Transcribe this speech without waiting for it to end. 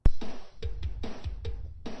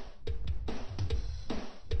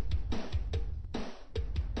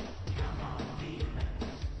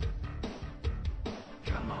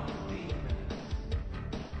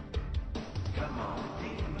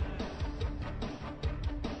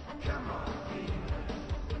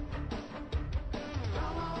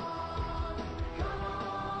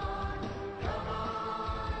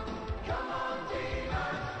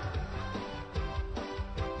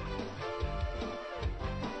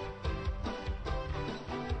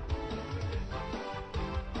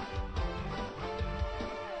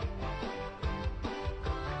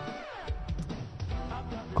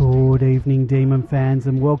Good evening, Demon fans,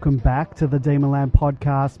 and welcome back to the Demonland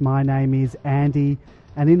podcast. My name is Andy,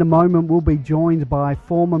 and in a moment we'll be joined by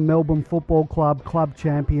former Melbourne Football Club club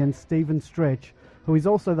champion Stephen Stretch, who is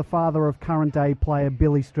also the father of current-day player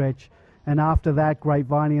Billy Stretch. And after that, Great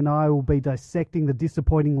Viney and I will be dissecting the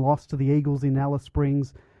disappointing loss to the Eagles in Alice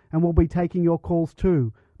Springs, and we'll be taking your calls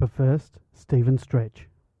too. But first, Stephen Stretch.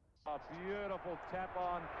 Beautiful tap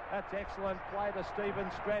on. That's excellent play to Stephen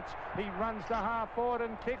Stretch. He runs to half forward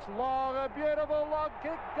and kicks long. A beautiful long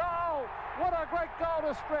kick. Goal! What a great goal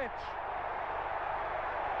to Stretch.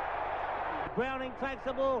 Browning takes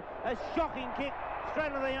the ball. A shocking kick straight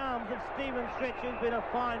into the arms of Stephen Stretch, who's been a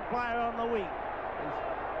fine player on the wing.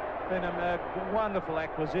 He's been a wonderful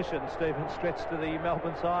acquisition, Stephen Stretch, to the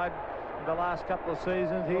Melbourne side in the last couple of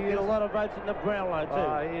seasons. He'll get a lot of votes in the Brownlow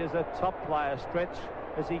too. He is a top player, Stretch,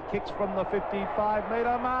 as he kicks from the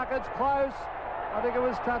 55-metre mark. It's close. I think it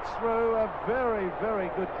was touched through. A very,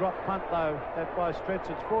 very good drop punt, though, that by Stretch.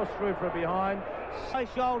 It's forced through from behind.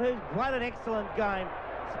 Scholes, who's played an excellent game.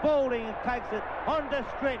 Spalding takes it on to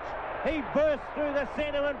Stretch. He bursts through the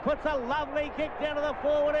centre and puts a lovely kick down to the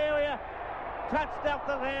forward area. Touched up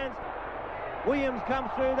the hands. Williams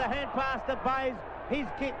comes through, the hand pass to Bays. His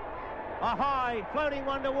kick, a high, floating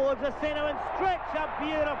one towards the centre, and Stretch, a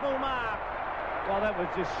beautiful mark. Well, that was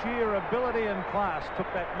just sheer ability and class,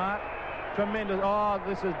 took that mark. Tremendous. Oh,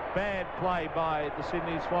 this is bad play by the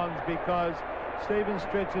Sydney Swans, because Stephen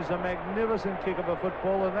Stretch is a magnificent kick of a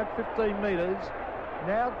football, and that 15 metres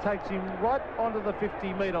now takes him right onto the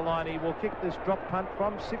 50-metre line. He will kick this drop punt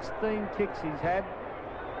from 16 kicks he's had.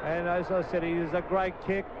 And as I said, he is a great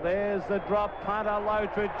kick. There's the drop punt, a low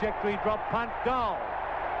trajectory drop punt, goal.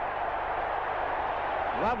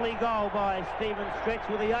 Lovely goal by Stephen Stretch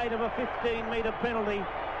with the aid of a 15-metre penalty.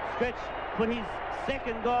 Stretch put his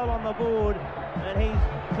second goal on the board, and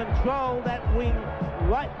he's controlled that wing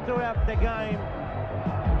right throughout the game.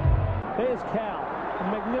 There's Cal. A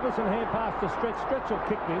magnificent hand pass to Stretch. Stretch will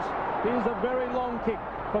kick this. Here's a very long kick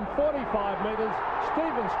from 45 metres.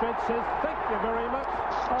 Stephen Stretch says, "Thank you very much.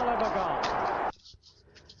 I'll have a goal."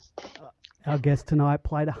 Our guest tonight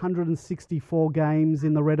played 164 games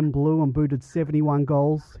in the red and blue and booted 71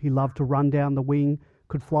 goals. He loved to run down the wing,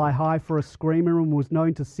 could fly high for a screamer, and was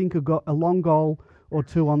known to sink a long goal or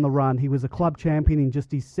two on the run. He was a club champion in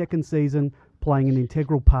just his second season, playing an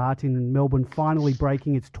integral part in Melbourne finally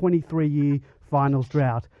breaking its 23-year finals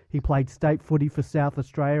drought. He played state footy for South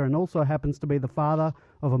Australia and also happens to be the father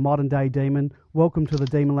of a modern-day Demon. Welcome to the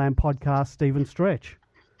Demonland podcast, Stephen Stretch.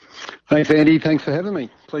 Thanks, Andy. Thanks for having me.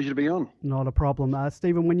 Pleasure to be on. Not a problem.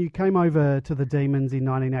 Stephen, when you came over to the Demons in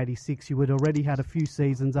 1986, you had already had a few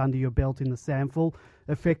seasons under your belt in the SANFL,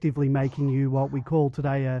 effectively making you what we call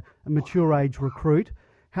today a mature age recruit.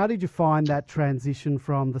 How did you find that transition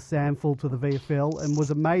from the SANFL to the VFL, and was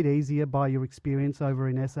it made easier by your experience over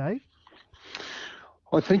in SA?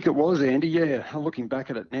 I think it was, Andy. Yeah, looking back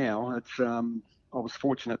at it now, it's I was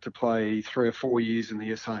fortunate to play 3 or 4 years in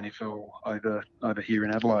the SANFL over here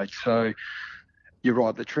in Adelaide. So you're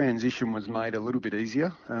right, the transition was made a little bit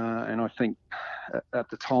easier, and I think at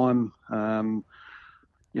the time,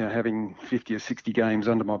 having 50 or 60 games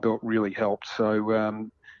under my belt really helped. So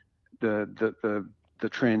the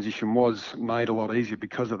transition was made a lot easier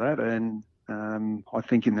because of that, and I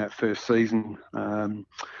think in that first season,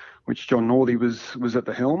 which John Northey was at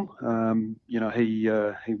the helm.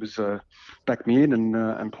 He was backed me in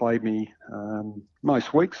and played me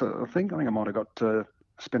most weeks. I think I might have got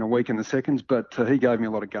spent a week in the seconds, but he gave me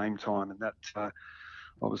a lot of game time, and that I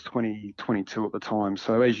was 22 at the time.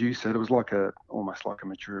 So as you said, it was almost like a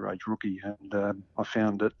mature age rookie, and I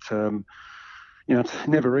found it. It's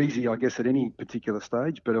never easy, I guess, at any particular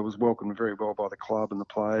stage, but it was welcomed very well by the club and the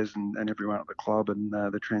players and everyone at the club, and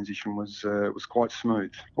the transition was quite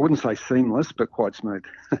smooth. I wouldn't say seamless, but quite smooth.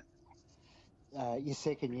 Your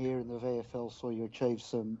second year in the VFL saw you achieve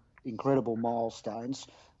some incredible milestones,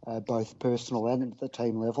 both personal and at the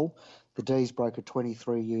team level. The D's broke a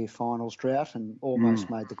 23-year finals drought and almost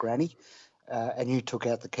made the granny. And you took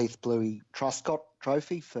out the Keith Bluey Truscott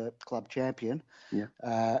Trophy for club champion. Yeah.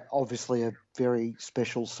 Obviously a very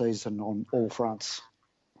special season on all fronts.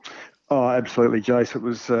 Oh, absolutely, Jace.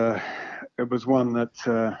 It was one that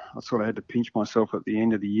I sort of had to pinch myself at the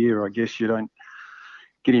end of the year. I guess you don't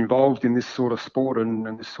get involved in this sort of sport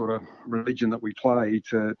and this sort of religion that we play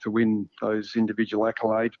to win those individual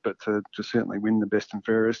accolades, but to certainly win the best and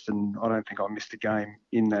fairest. And I don't think I missed a game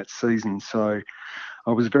in that season. So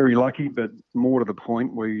I was very lucky, but more to the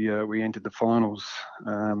point, we entered the finals,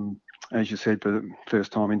 as you said, for the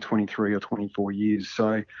first time in 23 or 24 years.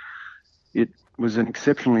 So it was an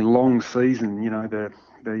exceptionally long season.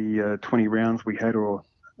 The 20 rounds we had, or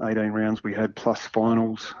 18 rounds we had, plus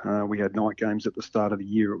finals. We had night games at the start of the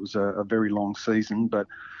year. It was a very long season, but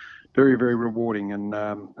very, very rewarding. And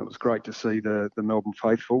it was great to see the Melbourne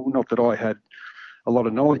faithful. Not that I had a lot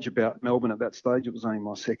of knowledge about Melbourne at that stage. It was only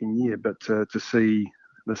my second year, but to see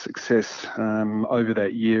the success over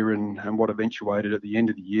that year and what eventuated at the end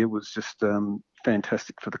of the year was just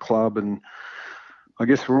fantastic for the club. And I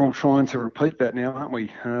guess we're all trying to repeat that now, aren't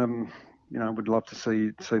we? We'd love to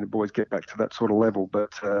see the boys get back to that sort of level,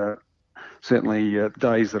 but certainly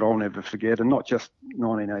days that I'll never forget, and not just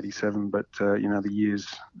 1987, but the years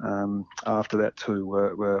after that too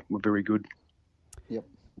were very good. Yep.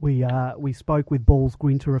 We spoke with Balls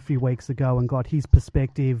Gwinter a few weeks ago and got his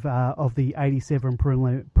perspective of the 87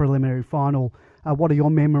 preliminary final. What are your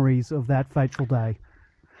memories of that fateful day?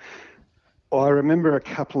 I remember a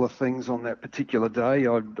couple of things on that particular day.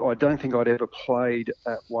 I don't think I'd ever played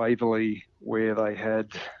at Waverley where they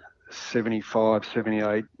had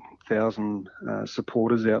 78,000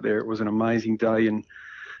 supporters out there. It was an amazing day, and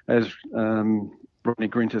as Rodney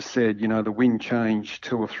Grinter said, the wind changed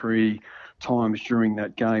 2 or 3 times during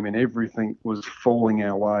that game, and everything was falling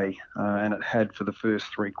our way, and it had for the first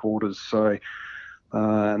 3 quarters. So,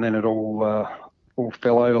 and then it all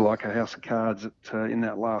fell over like a house of cards in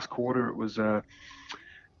that last quarter. It was, it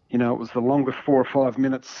was the longest 4 or 5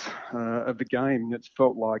 minutes of the game. It's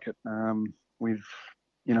felt like it with,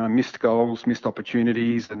 missed goals, missed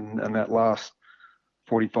opportunities, and that last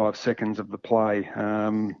 45 seconds of the play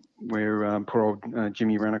where poor old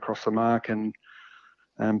Jimmy ran across the mark and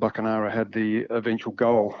Buckenara had the eventual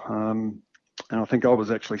goal. And I think I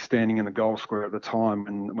was actually standing in the goal square at the time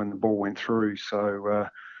when the ball went through. So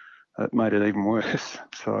it made it even worse.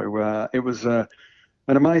 So it was an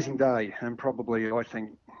amazing day, and probably I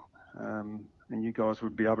think, and you guys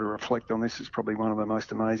would be able to reflect on this, it's probably one of the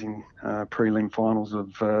most amazing prelim finals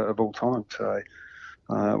of all time. So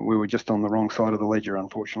we were just on the wrong side of the ledger,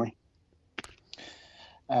 unfortunately.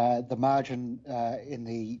 The margin in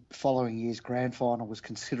the following year's grand final was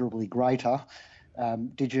considerably greater.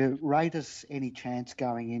 Did you rate us any chance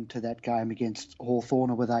going into that game against Hawthorn,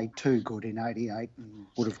 or were they too good in 88 and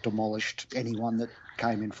would have demolished anyone that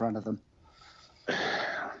came in front of them?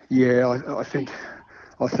 Yeah, I think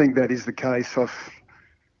that is the case. I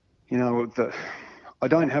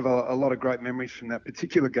don't have a lot of great memories from that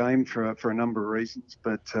particular game for a number of reasons,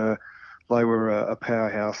 but they were a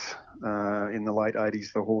powerhouse in the late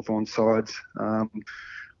 80s, the Hawthorn sides.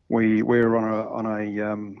 We were on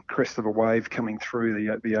a crest of a wave coming through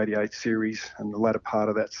the 88 series and the latter part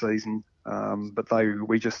of that season. But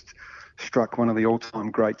we just struck one of the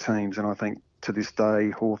all-time great teams, and I think to this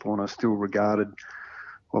day Hawthorn are still regarded,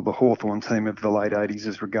 well, the Hawthorn team of the late 80s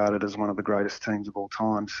is regarded as one of the greatest teams of all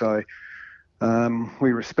time. So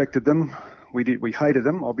we respected them. We hated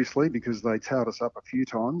them, obviously, because they towed us up a few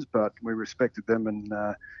times, but we respected them, and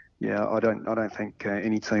I don't think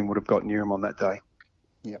any team would have got near them on that day.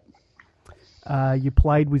 Yep. You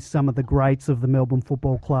played with some of the greats of the Melbourne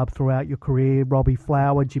Football Club throughout your career: Robbie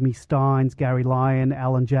Flower, Jimmy Steins, Gary Lyon,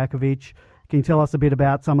 Alan Jakovich. Can you tell us a bit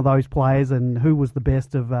about some of those players and who was the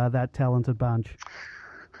best of that talented bunch?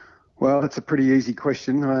 Well, that's a pretty easy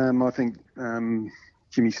question. I think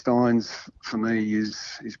Jimmy Steins, for me,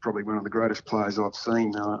 is probably one of the greatest players I've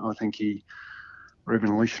seen. I think he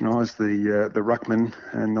revolutionised the ruckman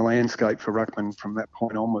and the landscape for ruckman from that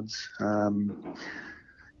point onwards.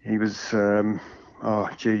 He was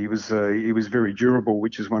he was very durable,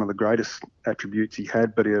 which is one of the greatest attributes he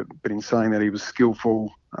had. But in saying that, he was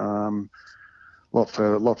skillful, lots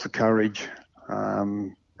of courage,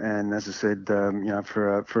 and as I said,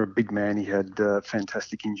 for a big man, he had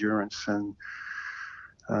fantastic endurance. And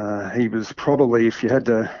he was probably, if you had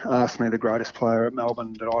to ask me, the greatest player at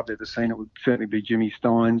Melbourne that I've ever seen, it would certainly be Jimmy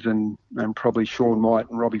Steins, and probably Sean White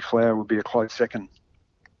and Robbie Flower would be a close second.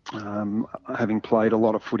 Having played a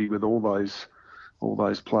lot of footy with all those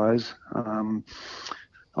players,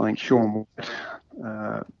 I think Sean White,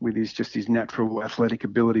 with his natural athletic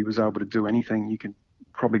ability, was able to do anything. You could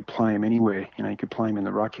probably play him anywhere. You could play him in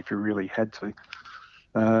the ruck if you really had to.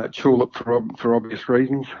 Chulip, for obvious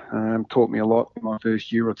reasons, taught me a lot in my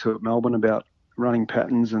first year or two at Melbourne about running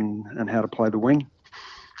patterns and how to play the wing.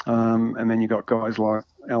 And then you got guys like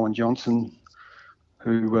Alan Johnson,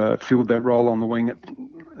 who filled that role on the wing at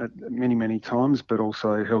many, many times, but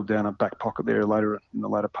also held down a back pocket there later in the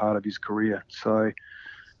latter part of his career. So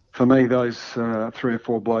for me, those 3 or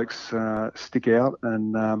 4 blokes stick out,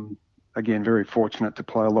 and again, very fortunate to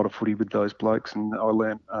play a lot of footy with those blokes, and I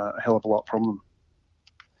learned a hell of a lot from them.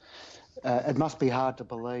 It must be hard to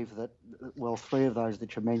believe that, 3 of those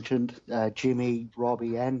that you mentioned, Jimmy,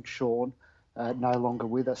 Robbie and Sean, no longer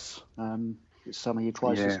with us. some of your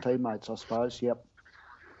closest teammates, I suppose. Yep.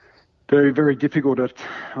 Very, very difficult.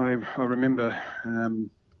 I remember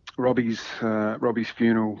Robbie's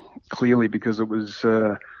funeral clearly because it was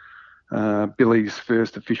Billy's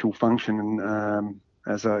first official function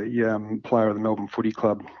as a player of the Melbourne Footy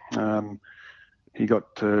Club. He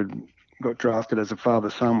got drafted as a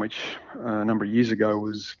father-son, which a number of years ago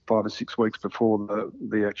was 5 or 6 weeks before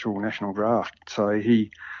the actual national draft. So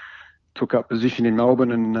he took up position in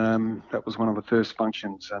Melbourne, and that was one of the first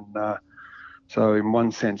functions. And so in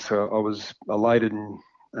one sense, I was elated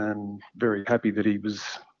and very happy that he was,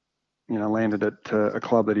 landed at a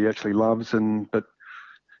club that he actually loves. But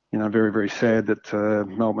very, very sad that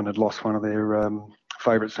Melbourne had lost one of their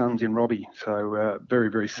favourite sons in Robbie. So very,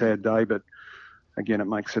 very sad day. But again, it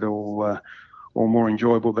makes it all more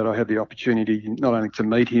enjoyable that I had the opportunity not only to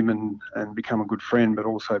meet him and become a good friend, but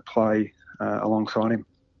also play alongside him.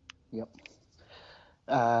 Yep.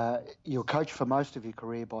 You were coached for most of your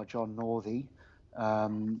career by John Northey,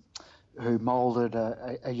 who moulded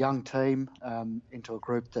a young team into a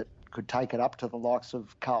group that could take it up to the likes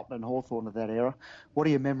of Carlton and Hawthorn of that era. What are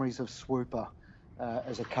your memories of Swooper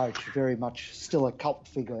as a coach? Very much still a cult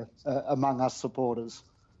figure among us supporters.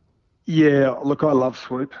 Yeah, look, I love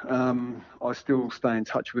Swoop. I still stay in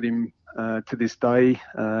touch with him to this day,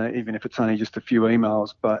 even if it's only just a few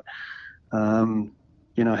emails. But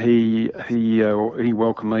he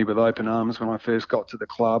welcomed me with open arms when I first got to the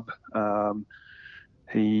club.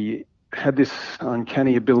 He had this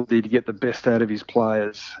uncanny ability to get the best out of his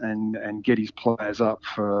players and get his players up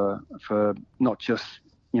for not just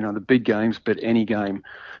the big games, but any game.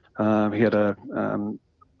 He had a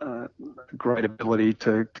great ability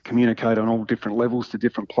to communicate on all different levels to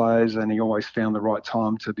different players, and he always found the right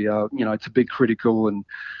time to be able, to be critical and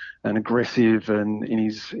aggressive and in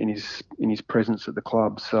his presence at the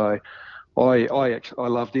club. So I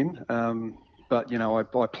loved him. But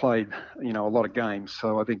I played a lot of games.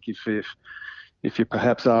 So I think if you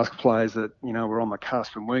perhaps ask players that were on the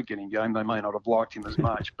cusp and weren't getting game, they may not have liked him as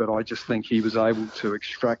much. But I just think he was able to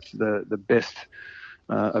extract the best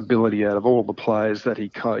ability out of all the players that he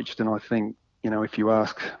coached. And I think if you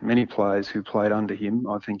ask many players who played under him,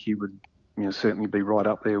 I think he would certainly be right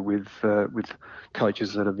up there with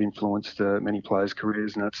coaches that have influenced many players'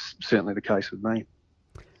 careers, and that's certainly the case with me.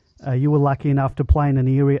 You were lucky enough to play in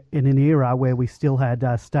an era where we still had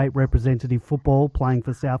state representative football playing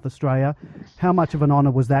for South Australia. How much of an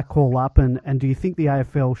honour was that call up, and do you think the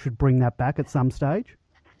AFL should bring that back at some stage?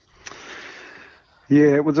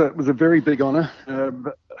 Yeah, it was a very big honour.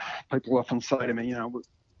 People often say to me,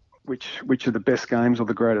 which are the best games or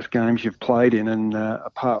the greatest games you've played in, and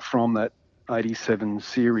apart from that 87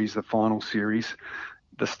 series, the final series,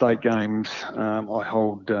 the state games I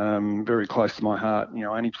hold very close to my heart. I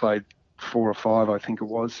only played 4 or 5, I think it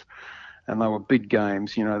was, and they were big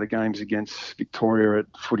games. The games against Victoria at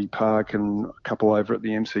Footy Park and a couple over at the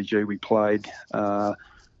MCG we played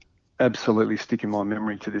absolutely stick in my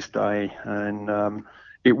memory to this day. And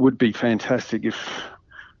it would be fantastic if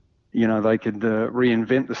they could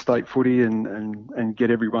reinvent the state footy and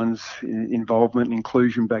get everyone's involvement and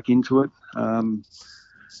inclusion back into it.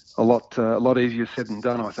 A lot easier said than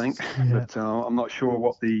done, I think. Yeah. But I'm not sure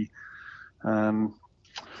what the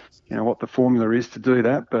formula is to do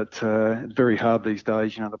that. But it's very hard these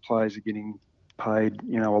days. The players are getting paid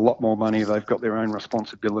a lot more money. They've got their own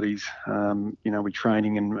responsibilities. With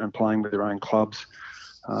training and playing with their own clubs.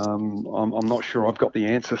 I'm not sure I've got the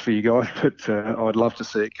answer for you guys, but I'd love to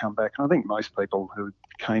see it come back. And I think most people who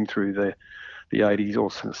came through the 80s or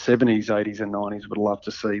 70s, 80s and 90s would love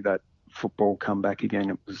to see that football come back again.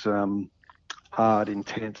 It was hard,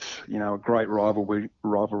 intense, a great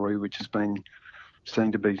rivalry which has been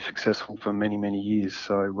seen to be successful for many, many years.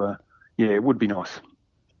 So, it would be nice.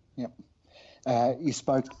 Yep. You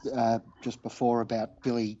spoke just before about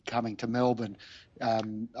Billy coming to Melbourne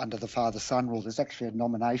under the father-son rule. There's actually a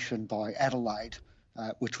nomination by Adelaide,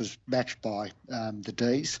 which was matched by the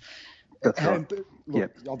D's.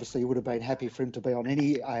 Obviously, you would have been happy for him to be on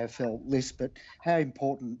any AFL list, but how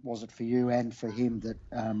important was it for you and for him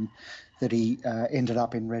that he ended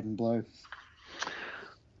up in red and blue?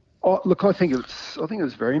 Oh, look, I think it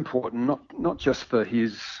was very important, not just for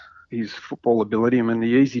his football ability. I mean, the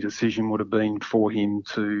easy decision would have been for him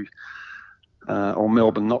to, or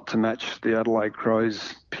Melbourne not to match the Adelaide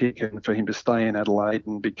Crows pick and for him to stay in Adelaide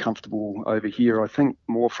and be comfortable over here. I think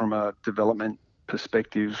more from a development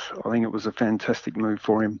perspective, I think it was a fantastic move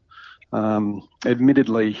for him.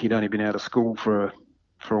 Admittedly, he'd only been out of school for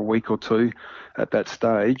a week or two at that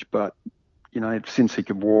stage, but since he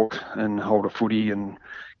could walk and hold a footy and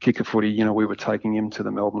kick a footy, we were taking him to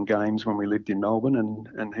the Melbourne games when we lived in Melbourne,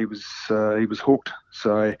 and he was hooked.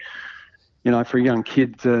 So, for a young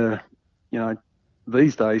kid,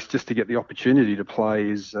 these days, just to get the opportunity to play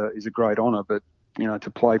is a great honour. But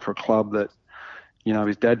to play for a club that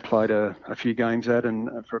his dad played a few games at, and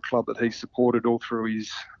for a club that he supported all through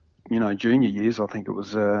his junior years, I think it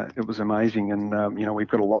was amazing. And we've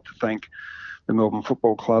got a lot to thank the Melbourne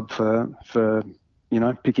Football Club for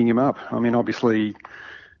picking him up. I mean, obviously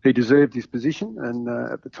he deserved his position, and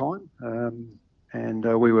at the time,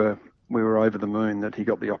 and we were over the moon that he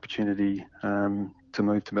got the opportunity to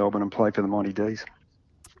move to Melbourne and play for the Mighty D's.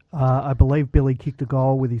 I believe Billy kicked a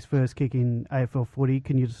goal with his first kick in AFL footy.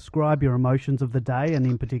 Can you describe your emotions of the day, and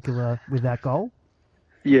in particular with that goal?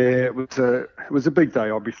 Yeah, it was a big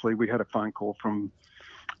day. Obviously, we had a phone call from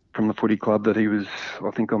the footy club that he was,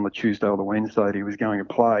 I think, on the Tuesday or the Wednesday he was going to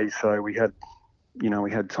play. So we had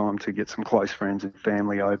time to get some close friends and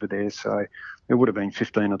family over there. So there would have been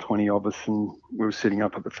 15 or 20 of us, and we were sitting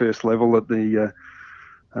up at the first level at the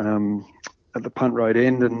Punt Road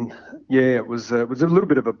end. And yeah, it was a little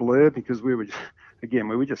bit of a blur because we were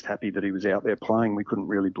just happy that he was out there playing. We couldn't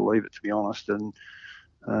really believe it, to be honest. And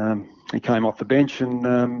he came off the bench, and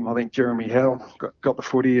I think Jeremy Howell got the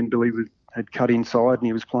footy, and Billy had cut inside, and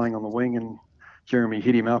he was playing on the wing, and Jeremy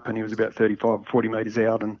hit him up, and he was about 35, 40 metres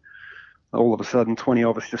out, and all of a sudden 20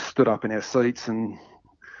 of us just stood up in our seats, and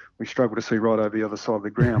we struggled to see right over the other side of the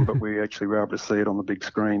ground, but we actually were able to see it on the big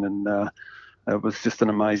screen, and it was just an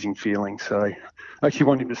amazing feeling. So I actually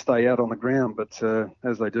wanted him to stay out on the ground, but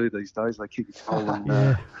as they do these days, they kick a goal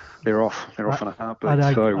and they're off in a heartbeat.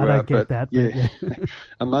 I don't get that. Yeah,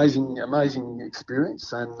 amazing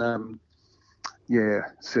experience, and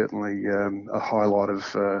certainly a highlight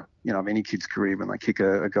of any kid's career when they kick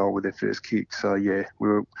a goal with their first kick. So yeah,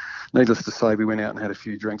 needless to say, we went out and had a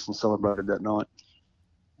few drinks and celebrated that night.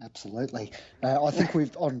 Absolutely. I think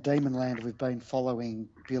on Demonland we've been following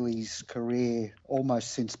Billy's career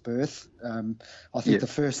almost since birth. I think the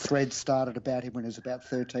first thread started about him when he was about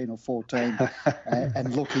 13 or 14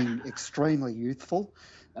 and looking extremely youthful.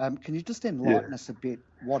 Can you just enlighten us a bit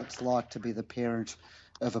what it's like to be the parent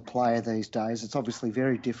of a player these days? It's obviously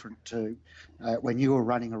very different to when you were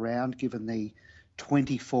running around, given the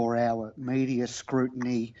 24-hour media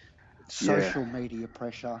scrutiny, social media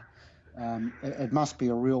pressure. It must be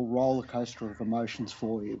a real roller coaster of emotions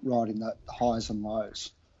for you, right in the highs and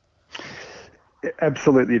lows.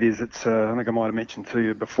 Absolutely, it is. It's. I think I might have mentioned to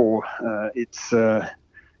you before. It's.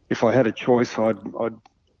 If I had a choice,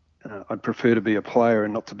 I'd prefer to be a player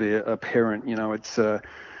and not to be a parent.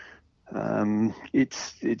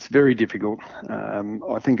 It's very difficult.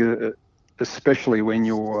 I think, especially when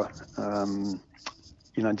you're,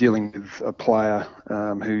 dealing with a player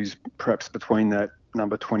who's perhaps between that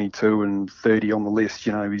number 22 and 30 on the list.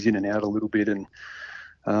 He's in and out a little bit, and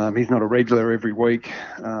he's not a regular every week.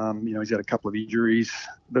 He's had a couple of injuries.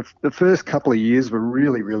 The first couple of years were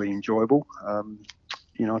really, really enjoyable.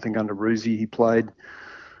 I think under Roosie he played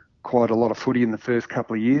quite a lot of footy in the first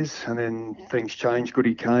couple of years, and then things changed.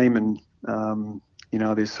 Goody came, and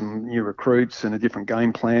there's some new recruits and a different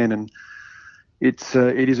game plan, and it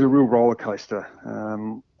is a real roller coaster.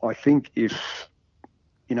 I think if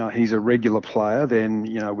he's a regular player, then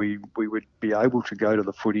we would be able to go to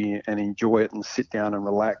the footy and enjoy it and sit down and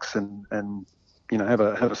relax and have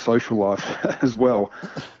a social life as well.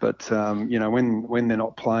 But when they're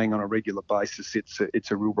not playing on a regular basis,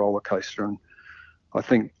 it's a real roller coaster. And I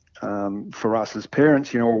think for us as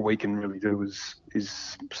parents, all we can really do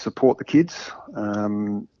is support the kids.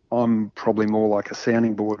 I'm probably more like a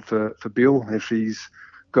sounding board for Bill. If he's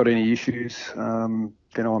got any issues,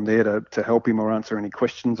 then I'm there to help him or answer any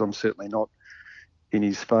questions. I'm certainly not in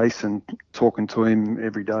his face and talking to him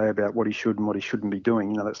every day about what he should and what he shouldn't be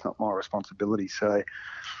doing. That's not my responsibility. So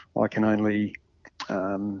I can only,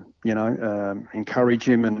 encourage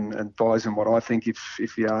him and advise him what I think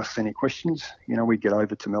if he asks any questions. We get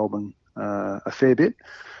over to Melbourne a fair bit.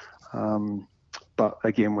 But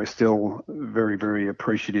again, we're still very, very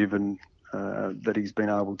appreciative and that he's been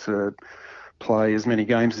able to play as many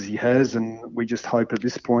games as he has, and we just hope at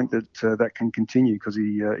this point that that can continue, because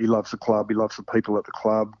he loves the club, he loves the people at the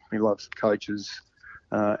club, he loves the coaches,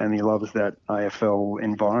 and he loves that AFL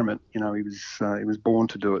environment. He was born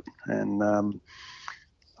to do it, and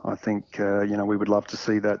I think we would love to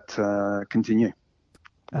see that continue.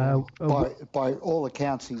 By all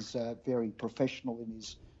accounts, he's very professional in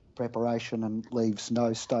his preparation and leaves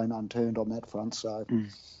no stone unturned on that front. So,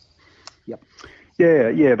 yep.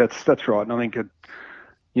 Yeah, that's right. And I think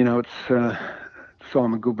it's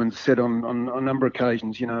Simon Goodwin said on a number of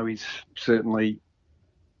occasions, he's certainly,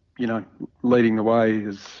 leading the way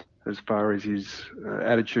as far as his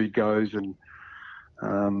attitude goes, and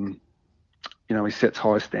he sets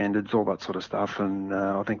high standards, all that sort of stuff, and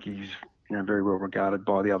I think he's very well regarded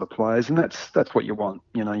by the other players, and that's what you want.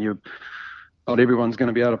 Not everyone's going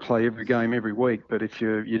to be able to play every game every week, but if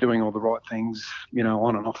you're doing all the right things,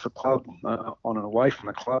 on and off the club, on and away from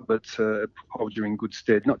the club, it holds you in good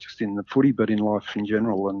stead, not just in the footy, but in life in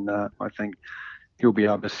general. And I think he'll be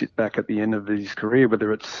able to sit back at the end of his career,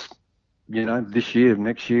 whether it's this year,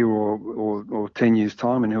 next year, or 10 years'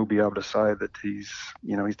 time, and he'll be able to say that he's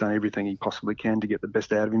done everything he possibly can to get the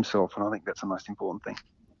best out of himself. And I think that's the most important thing.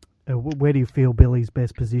 Where do you feel Billy's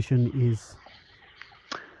best position is?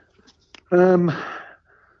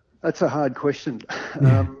 That's a hard question.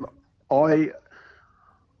 I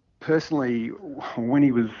personally, when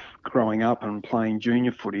he was growing up and playing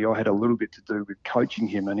junior footy, I had a little bit to do with coaching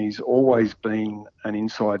him, and he's always been an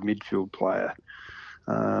inside midfield player.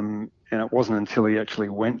 And it wasn't until he actually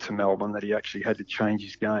went to Melbourne that he actually had to change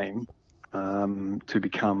his game to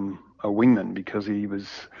become a wingman, because he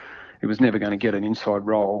was never going to get an inside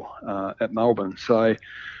role at Melbourne. So,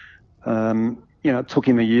 it took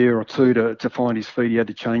him a year or two to find his feet. He had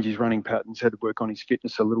to change his running patterns, had to work on his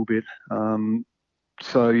fitness a little bit.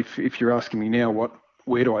 So if you're asking me now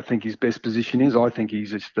where do I think his best position is, I think he's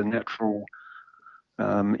just the natural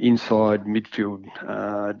inside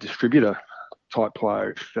midfield distributor type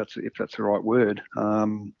player, if that's the right word.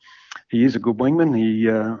 He is a good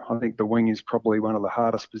wingman. I think the wing is probably one of the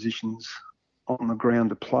hardest positions on the ground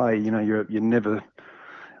to play. You're never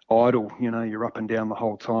idle. You're up and down the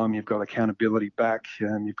whole time. You've got accountability back,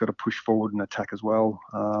 and you've got to push forward and attack as well.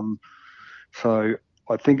 So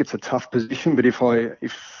I think it's a tough position, but if I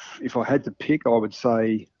had to pick, I would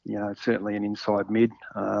say certainly an inside mid,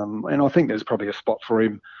 and I think there's probably a spot for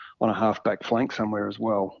him on a half-back flank somewhere as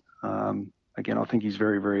well. Again, I think he's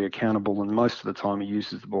very, very accountable, and most of the time he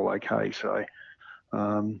uses the ball okay. So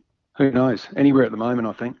who knows? Anywhere at the moment,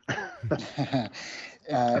 I think.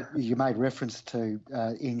 You made reference to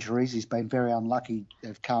injuries. He's been very unlucky.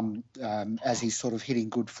 Have come as he's sort of hitting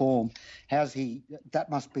good form. That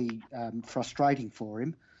must be frustrating for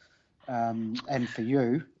him and for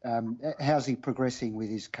you. How's he progressing with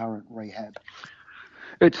his current rehab?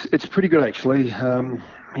 It's pretty good, actually.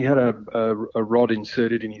 He had a rod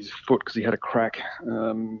inserted in his foot because he had a crack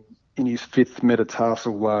in his fifth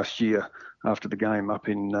metatarsal last year after the game up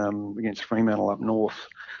in against Fremantle up north.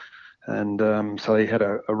 And so he had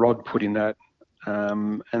a rod put in that.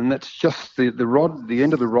 And that's just the rod, the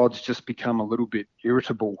end of the rod's just become a little bit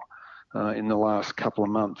irritable in the last couple of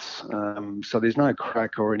months. So there's no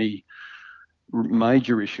crack or any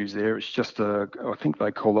major issues there. It's just I think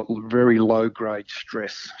they call it very low grade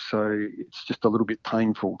stress. So it's just a little bit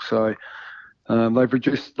painful. So they've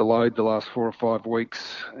reduced the load the last 4 or 5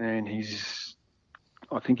 weeks, and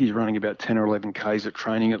I think he's running about 10 or 11 Ks at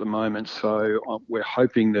training at the moment. So we're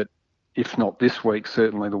hoping that if not this week,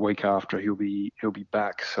 certainly the week after, he'll be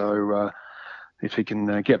back. So if he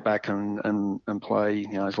can get back and play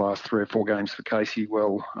his last 3 or 4 games for Casey,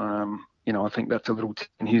 well, I think that's a little tick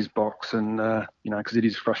in his box, and because it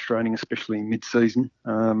is frustrating, especially mid-season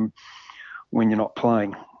when you're not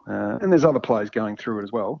playing. And there's other players going through it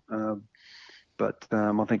as well. But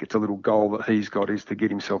I think it's a little goal that he's got, is to get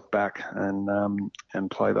himself back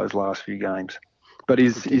and play those last few games. But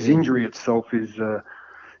his injury itself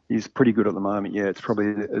is pretty good at the moment. Yeah, it's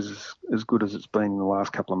probably as good as it's been in the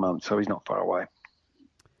last couple of months, so he's not far away.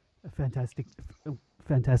 Fantastic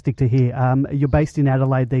to hear. You're based in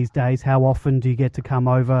Adelaide these days. How often do you get to come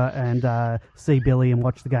over and see Billy and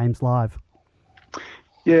watch the games live?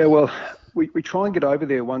 Yeah, well, we try and get over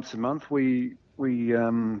there once a month. We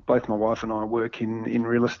both my wife and I work in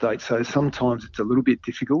real estate, so sometimes it's a little bit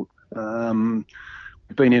difficult.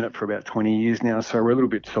 We've been in it for about 20 years now, so we're a little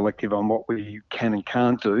bit selective on what we can and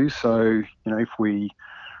can't do. So, if we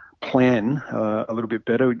plan a little bit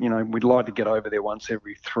better, we'd like to get over there once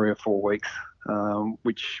every 3 or 4 weeks,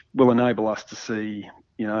 which will enable us to see,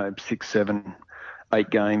 6, 7, 8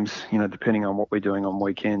 games, depending on what we're doing on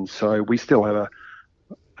weekends. So we still have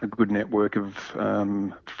a good network of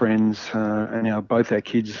friends, and both our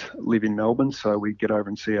kids live in Melbourne, so we get over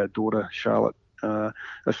and see our daughter Charlotte a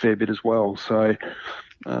fair bit as well. So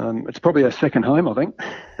it's probably our second home, I think,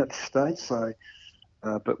 at this stage. So,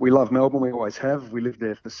 but we love Melbourne. We always have. We lived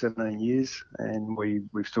there for 17 years, and we've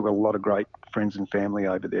still got a lot of great friends and family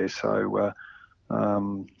over there. So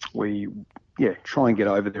we try and get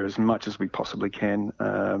over there as much as we possibly can,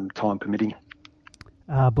 time permitting.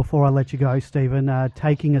 Before I let you go, Stephen,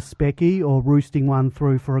 taking a specky or roosting one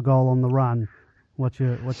through for a goal on the run, What's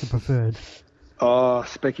your preferred? Oh,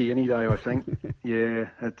 Specky any day, I think. Yeah,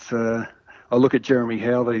 it's. I look at Jeremy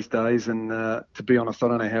Howe these days, and to be honest, I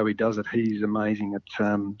don't know how he does it. He's amazing. It's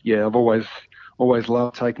I've always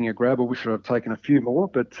loved taking a grab. I wish I'd taken a few more,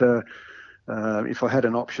 but if I had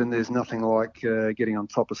an option, there's nothing like getting on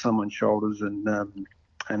top of someone's shoulders and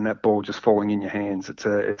that ball just falling in your hands. It's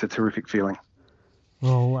a terrific feeling.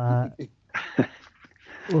 Well,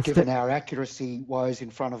 given our accuracy woes in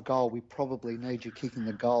front of goal, we probably need you kicking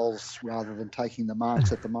the goals rather than taking the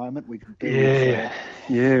marks at the moment. We can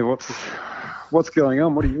What's going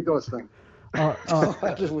on? What do you guys think?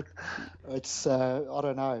 It's I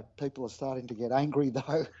don't know. People are starting to get angry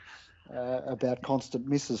though about constant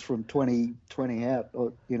misses from 20 out,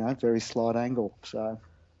 or very slight angle. So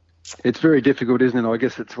it's very difficult, isn't it? I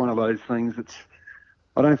guess it's one of those things that's.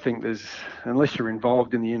 I don't think unless you're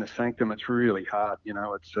involved in the inner sanctum, it's really hard.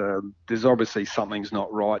 It's there's obviously something's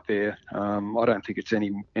not right there. I don't think it's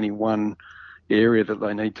any one area that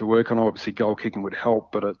they need to work on. Obviously, goal kicking would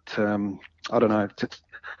help, but I don't know. It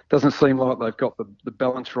doesn't seem like they've got the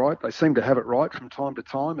balance right. They seem to have it right from time to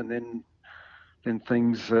time, and then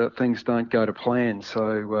things don't go to plan.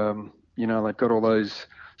 So they've got all those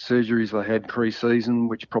surgeries they had pre-season,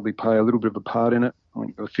 which probably play a little bit of a part in it. I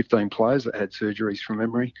think there were 15 players that had surgeries from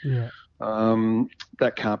memory. Yeah.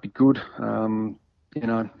 That can't be good. And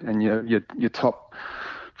your top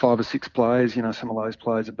 5 or 6 players, some of those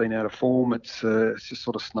players have been out of form. It's just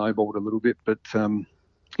sort of snowballed a little bit. But, I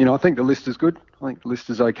think the list is good. I think the list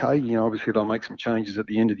is okay. Obviously they'll make some changes at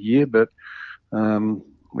the end of the year, but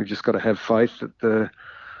we've just got to have faith that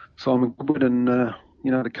Simon Goodwin and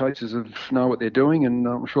the coaches know what they're doing, and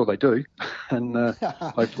I'm sure they do. And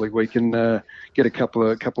hopefully we can get a couple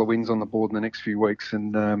of wins on the board in the next few weeks,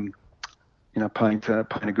 and paint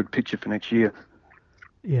a good picture for next year.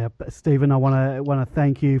 Yeah, Stephen, I want to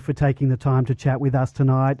thank you for taking the time to chat with us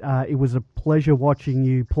tonight. It was a pleasure watching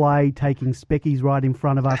you play, taking speckies right in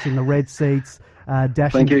front of us in the red seats,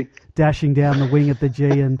 dashing down the wing at the G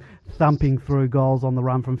and thumping through goals on the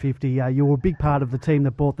run from 50. You were a big part of the team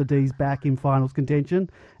that brought the D's back in finals contention,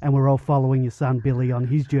 and we're all following your son Billy on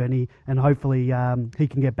his journey, and hopefully he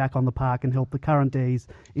can get back on the park and help the current D's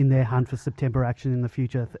in their hunt for September action in the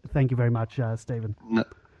future. Thank you very much, Stephen.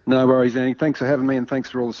 No worries, Andy. Thanks for having me, and thanks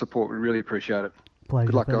for all the support. We really appreciate it. Pleasure.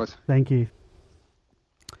 Good luck, guys. Thank you.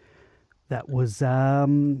 That was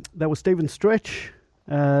Stephen Stretch.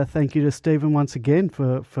 Thank you to Stephen once again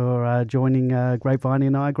for joining Grapeviney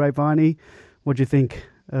and I. Grapeviney, what do you think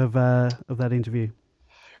of that interview?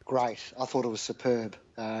 Great. I thought it was superb.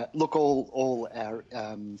 Look, all our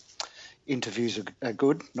interviews are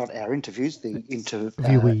good. Not our interviews, the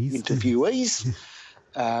interviewees.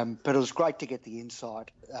 But it was great to get the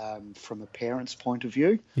insight from a parent's point of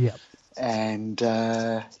view. Yeah. And,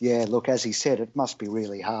 look, as he said, it must be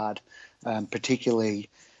really hard, particularly,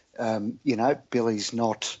 Billy's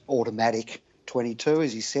not automatic 22.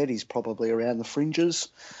 As he said, he's probably around the fringes.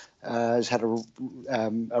 Has had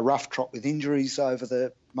a rough trot with injuries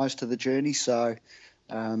over most of the journey. So,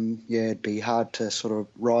 it'd be hard to sort of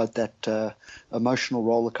ride that emotional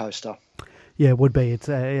roller coaster. Yeah, it would be. It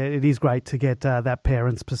is great to get that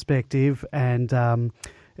parent's perspective, and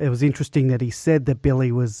it was interesting that he said that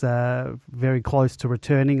Billy was very close to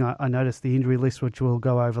returning. I noticed the injury list, which we'll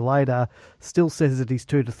go over later, still says that he's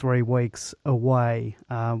 2 to 3 weeks away,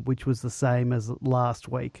 which was the same as last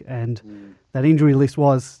week. And that injury list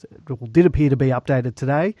did appear to be updated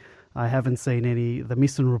today. I haven't seen the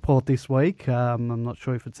missing report this week. I'm not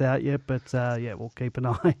sure if it's out yet, but we'll keep an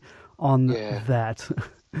eye on that.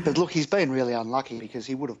 But look, he's been really unlucky because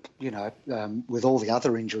he would have, with all the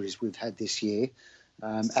other injuries we've had this year,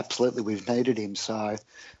 absolutely we've needed him. So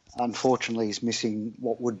unfortunately he's missing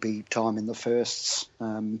what would be time in the firsts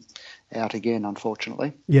out again,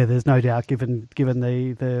 unfortunately. Yeah, there's no doubt given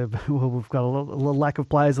the we've got a little lack of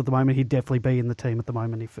players at the moment, he'd definitely be in the team at the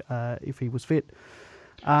moment if he was fit.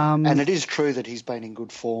 And it is true that he's been in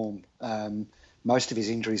good form. Most of his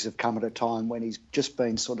injuries have come at a time when he's just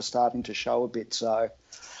been sort of starting to show a bit. So,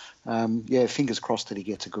 fingers crossed that he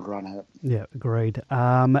gets a good run at it. Yeah, agreed.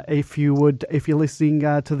 If you're listening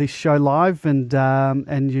to this show live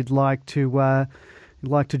and you'd like to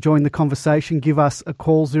join the conversation, give us a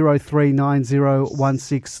call,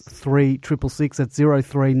 0390163666. That's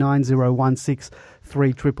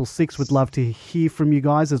 0390163666. We'd love to hear from you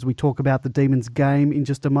guys as we talk about the Demons game in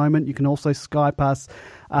just a moment. You can also Skype us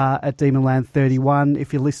at Demonland31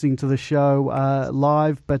 if you're listening to the show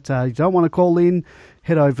live, but you don't want to call in,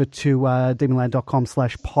 head over to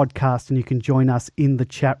demonland.com/podcast and you can join us in the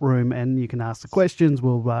chat room and you can ask the questions.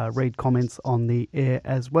 We'll read comments on the air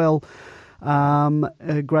as well.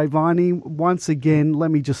 Great Viney, once again, let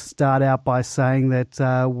me just start out by saying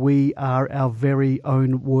that we are our very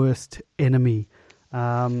own worst enemy.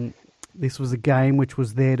 This was a game which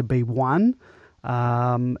was there to be won,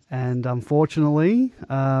 and unfortunately,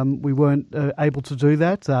 we weren't able to do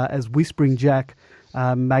that. As Whispering Jack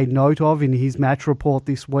made note of in his match report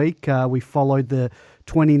this week, we followed the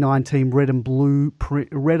 2019 red and blue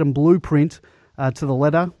print to the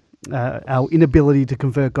letter. Our inability to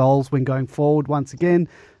convert goals when going forward once again.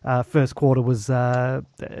 First quarter was told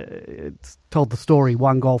the story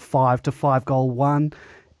 1-5 to 5-1.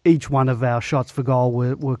 Each one of our shots for goal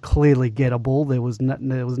were clearly gettable. There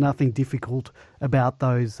was nothing difficult about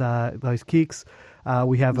those kicks.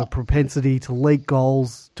 We have a propensity to leak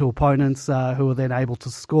goals to opponents who are then able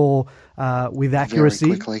to score with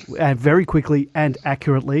accuracy, very quickly and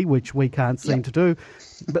accurately, which we can't seem to do.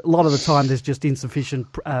 But a lot of the time, there's just insufficient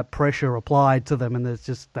pressure applied to them, and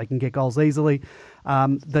they can get goals easily.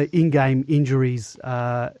 The in-game injuries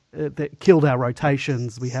that killed our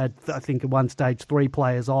rotations. We had, I think, at one stage 3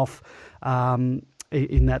 players off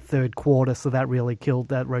in that third quarter, so that really killed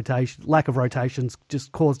that rotation. Lack of rotations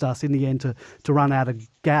just caused us in the end to run out of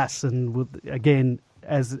gas, and again,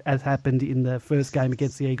 as happened in the first game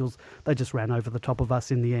against the Eagles, they just ran over the top of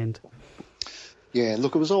us in the end. Yeah,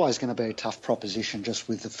 look, it was always going to be a tough proposition just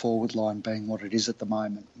with the forward line being what it is at the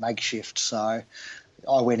moment, makeshift. So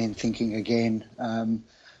I went in thinking again,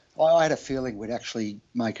 I had a feeling we'd actually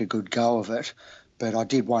make a good go of it, but I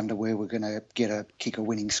did wonder where we're going to kick a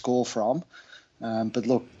winning score from. But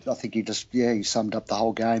look, I think you summed up the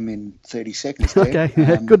whole game in 30 seconds there.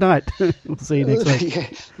 Okay, good night. We'll see you next week. Yeah.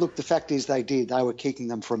 Look, the fact is they did. They were kicking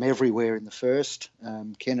them from everywhere in the first.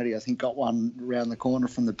 Kennedy, I think, got one around the corner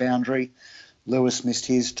from the boundary. Lewis missed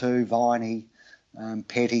his too, Viney,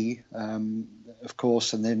 Petty, of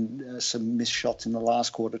course, and then some missed shots in the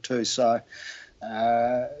last quarter too. So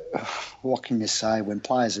what can you say when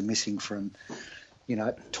players are missing from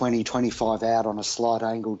 20, 25 out on a slight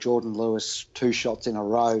angle? Jordan Lewis, 2 shots in a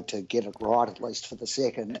row to get it right, at least for the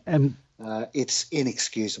second. It's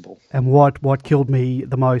inexcusable. And what killed me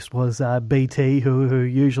the most was BT, who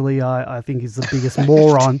usually I think is the biggest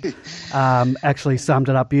moron, actually summed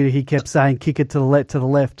it up beautifully. He kept saying, kick it to the left, to the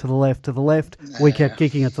left, to the left, to the left. We kept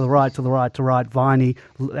kicking it to the right, to the right, to right. Viney,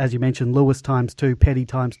 as you mentioned, Lewis ×2, Petty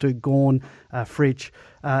 ×2, Gawn, Fritsch.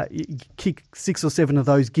 Kick 6 or 7 of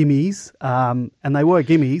those gimmies, and they were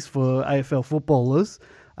gimmies for AFL footballers,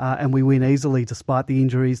 and we win easily despite the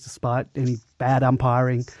injuries, despite any bad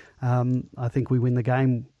umpiring. I think we win the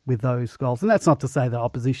game with those goals. And that's not to say the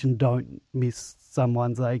opposition don't miss some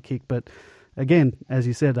ones they kick, but again, as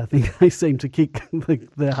you said, I think they seem to kick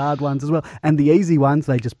the hard ones as well. And the easy ones,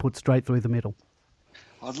 they just put straight through the middle.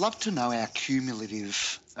 I'd love to know our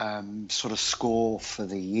cumulative sort of score for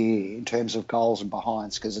the year in terms of goals and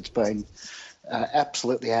behinds, because it's been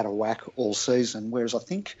absolutely out of whack all season, whereas I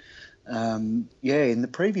think, in the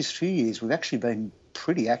previous few years, we've actually been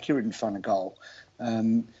pretty accurate in front of goal.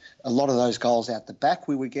 A lot of those goals out the back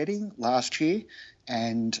we were getting last year,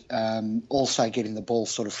 and also getting the ball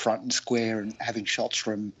sort of front and square and having shots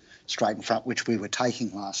from straight in front, which we were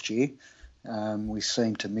taking last year. We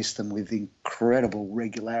seem to miss them with incredible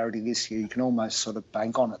regularity this year. You can almost sort of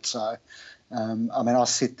bank on it. So, I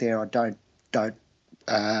sit there. I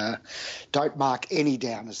don't mark any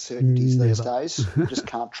down as certainties these days. Just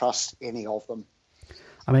can't trust any of them.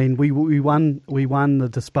 I mean, we won the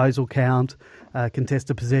disposal count,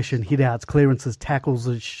 contested possession, hit-outs, clearances, tackles,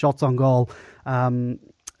 shots on goal. We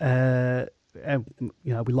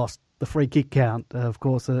lost the free kick count, of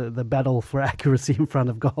course, the battle for accuracy in front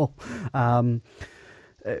of goal.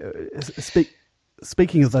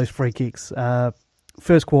 Speaking of those free kicks,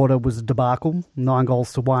 first quarter was a debacle,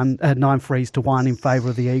 9 frees to 1 in favour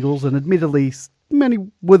of the Eagles, and admittedly, many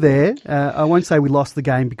were there. I won't say we lost the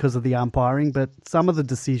game because of the umpiring, but some of the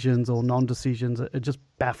decisions or non-decisions are just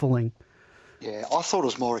baffling. Yeah, I thought it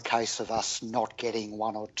was more a case of us not getting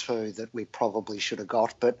 1 or 2 that we probably should have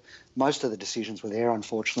got, but most of the decisions were there,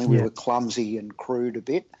 unfortunately. We were clumsy and crude a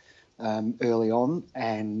bit early on,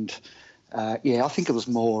 and I think it was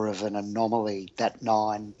more of an anomaly, that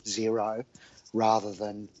 9-0, rather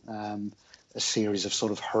than a series of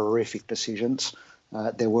sort of horrific decisions.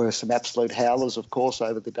 There were some absolute howlers, of course,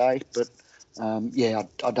 over the day, but I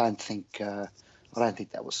don't think that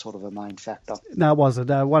was sort of a main factor. No, it wasn't.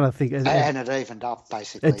 One of the things, and it evened up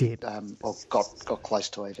basically. It did. Got close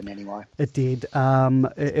to even anyway. It did. Where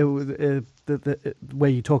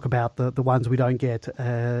you talk about the ones we don't get,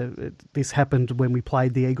 this happened when we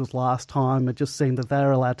played the Eagles last time. It just seemed that they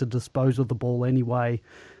were allowed to dispose of the ball anyway.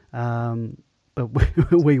 But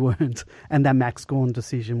but we weren't. And that Max Gawn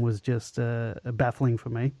decision was just baffling for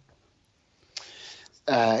me.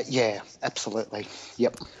 Yeah, absolutely.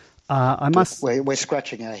 Yep. We're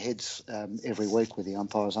scratching our heads every week with the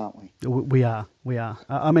umpires, aren't we? We are.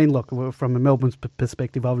 I mean, look, from a Melbourne's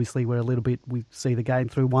perspective, obviously we see the game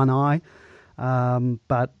through one eye,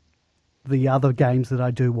 but the other games that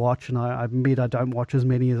I do watch, and I admit I don't watch as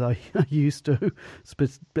many as I used to,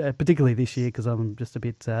 particularly this year because I'm just a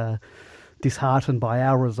bit disheartened by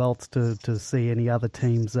our results to see any other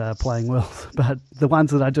teams playing well. But the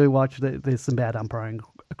ones that I do watch, there's some bad umpiring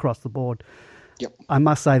across the board. Yep. I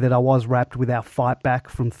must say that I was wrapped with our fight back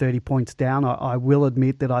from 30 points down. I will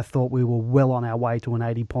admit that I thought we were well on our way to an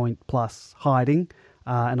 80-point plus hiding,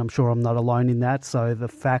 and I'm sure I'm not alone in that. So the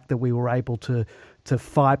fact that we were able to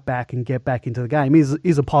fight back and get back into the game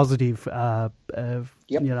is a positive.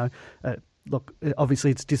 Yep. Look, obviously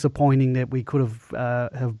it's disappointing that we could have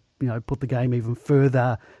put the game even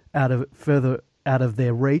further out of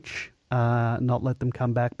their reach, not let them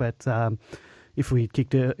come back, but. If we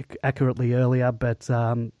kicked accurately earlier, but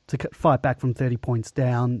to fight back from 30 points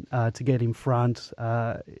down to get in front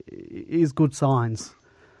is good signs.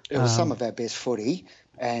 It was some of our best footy,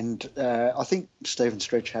 and I think Stephen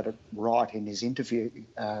Stretch had it right in his interview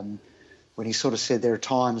when he sort of said there are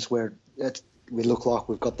times where we look like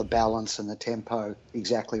we've got the balance and the tempo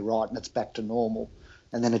exactly right and it's back to normal,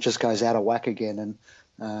 and then it just goes out of whack again.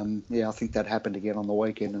 And I think that happened again on the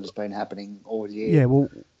weekend and has been happening all year. Yeah, well...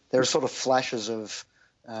 There are sort of flashes of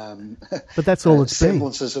but that's all it's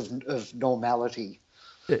semblances of normality.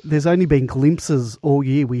 There's only been glimpses all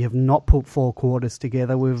year. We have not put 4 quarters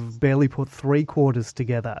together. We've barely put 3 quarters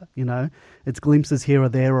together, It's glimpses here or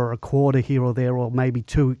there, or a quarter here or there, or maybe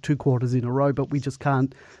two quarters in a row, but we just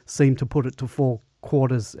can't seem to put it to 4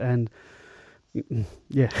 quarters. And,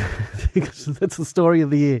 yeah, that's the story of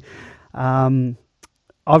the year.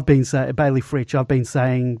 I've been saying Bailey Fritsch. I've been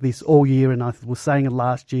saying this all year, and I was saying it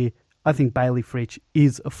last year. I think Bailey Fritsch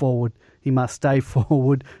is a forward. He must stay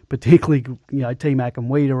forward, particularly T-Mac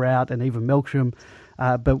and Weed are out, and even Melksham.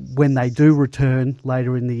 But when they do return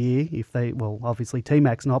later in the year, obviously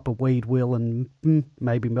T-Mac's not, but Weed will, and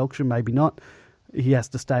maybe Melksham, maybe not. He has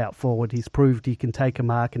to stay up forward. He's proved he can take a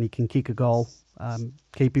mark and he can kick a goal.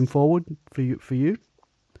 Keep him forward for you.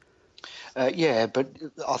 Yeah, but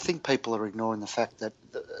I think people are ignoring the fact that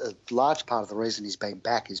a large part of the reason he's been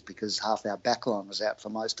back is because half our backline was out for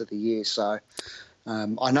most of the year. So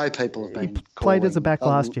I know people have been played as a back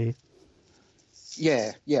last year.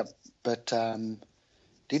 Yeah, but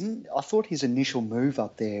I thought his initial move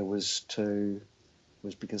up there was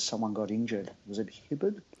because someone got injured. Was it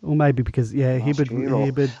Hibberd? Well, maybe because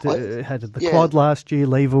Hibberd had the quad last year.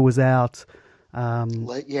 Lever was out.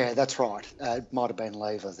 Yeah, that's right. It might have been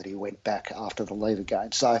Lever that he went back after the Lever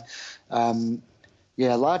game. So, a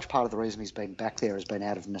large part of the reason he's been back there has been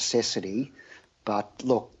out of necessity. But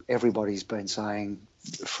look, everybody's been saying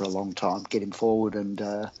for a long time, get him forward, and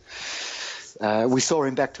we saw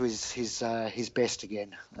him back to his best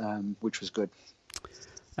again, which was good.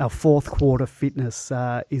 Our fourth quarter fitness,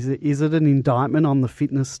 is it an indictment on the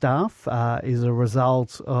fitness staff? Is it a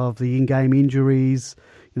result of the in-game injuries?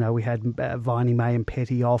 We had Viney, May and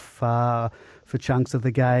Petty off for chunks of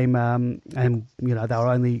the game, and, they were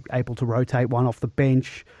only able to rotate one off the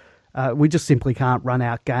bench. We just simply can't run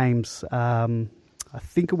out games. I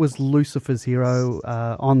think it was Lucifer's Hero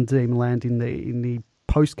on Demonland in the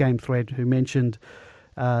post-game thread who mentioned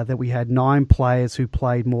that we had 9 players who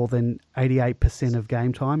played more than 88% of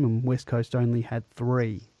game time, and West Coast only had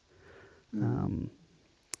 3.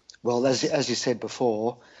 Well, as you said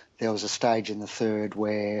before, there was a stage in the third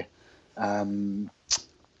where who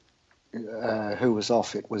was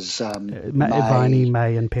off? It was Viney,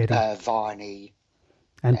 May and Petty. Viney.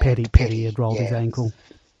 And Petty had rolled his ankle.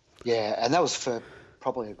 Yeah, and that was for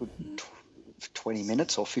probably a good 20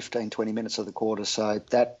 minutes or 15, 20 minutes of the quarter. So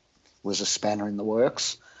that was a spanner in the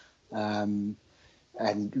works. And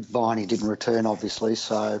Viney didn't return, obviously.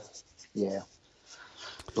 So, yeah.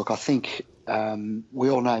 Look, I think we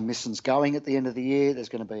all know Misson's going at the end of the year. There's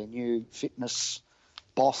going to be a new fitness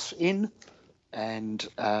boss in. And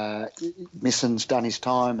Misson's done his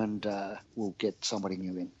time, and we'll get somebody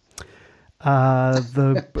new in. I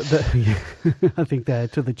think they're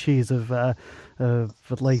to the cheers of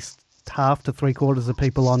at least half to 3/4 of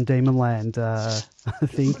people on Demonland. I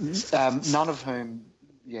think none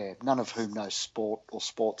of whom know sport or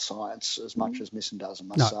sports science as much as Misson does, I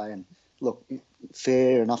must say. And look,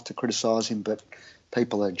 fair enough to criticise him, but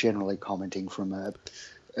people are generally commenting from a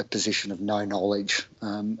position of no knowledge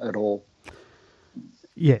at all.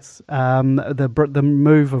 Yes, the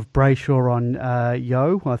move of Brayshaw on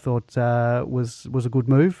Yeo, I thought was a good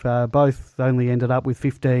move. Both only ended up with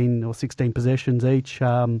 15 or 16 possessions each,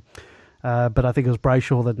 but I think it was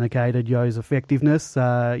Brayshaw that negated Yeo's effectiveness.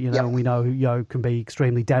 We know Yeo can be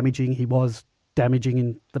extremely damaging. He was damaging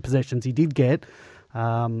in the possessions he did get,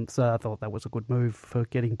 so I thought that was a good move for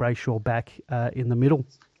getting Brayshaw back in the middle.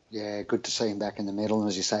 Yeah, good to see him back in the middle. And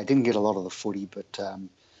as you say, didn't get a lot of the footy, but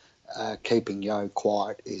keeping Yeo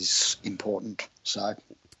quiet is important. So,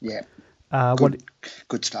 yeah,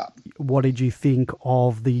 good start. What did you think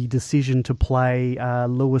of the decision to play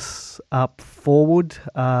Lewis up forward?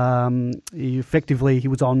 Effectively, he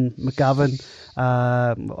was on McGovern.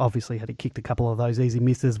 Obviously, had he kicked a couple of those easy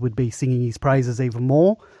misses, would be singing his praises even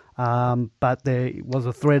more. But there was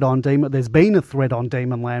a thread on Demon. There's been a thread on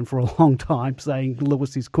Demonland for a long time saying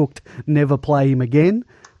Lewis is cooked, never play him again.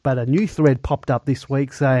 But a new thread popped up this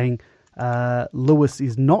week saying Lewis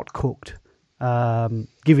is not cooked.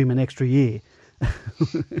 Give him an extra year.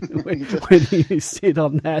 when you sit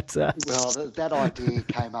on that. Well, that idea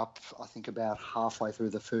came up, I think, about halfway through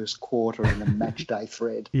the first quarter in the match day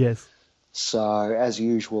thread. Yes. So, as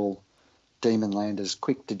usual, Demonland is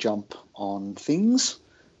quick to jump on things.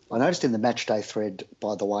 I noticed in the match day thread,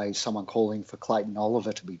 by the way, someone calling for Clayton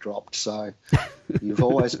Oliver to be dropped. So you've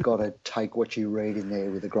always got to take what you read in there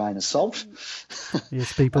with a grain of salt.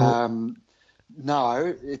 Yes, people.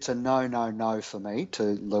 No, it's a no for me to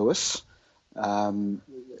Lewis. One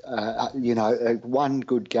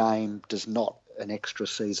good game does not an extra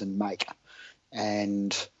season make.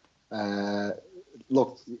 And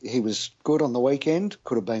look, he was good on the weekend.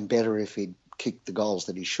 Could have been better if he'd kicked the goals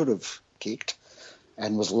that he should have kicked.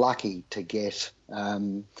 And was lucky to get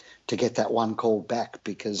that one call back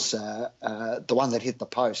because the one that hit the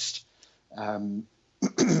post in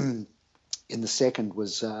the second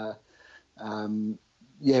was was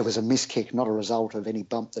a miss kick, not a result of any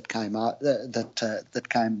bump that came that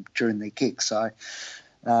came during the kick. So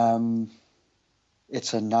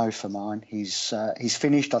it's a no for mine. He's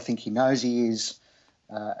finished. I think he knows he is,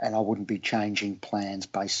 and I wouldn't be changing plans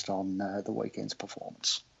based on the weekend's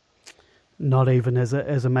performance. Not even as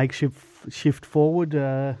a makeshift shift forward?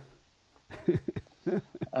 No.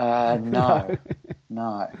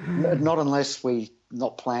 Not unless we're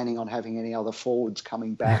not planning on having any other forwards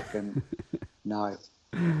coming back. And no.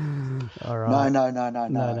 All right. No.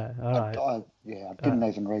 All right. I didn't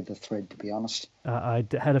even read the thread, to be honest. I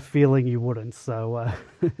had a feeling you wouldn't, so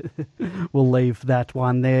we'll leave that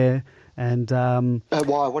one there. And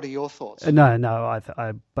why? What are your thoughts? No. I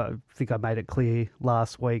think I made it clear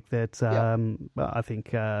last week that I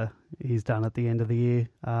think he's done at the end of the year.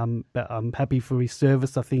 But I'm happy for his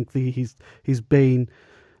service. I think he's been,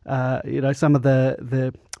 some of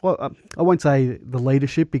the I won't say the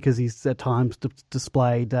leadership because he's at times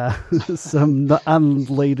displayed some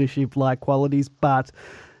unleadership-like qualities. But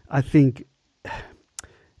I think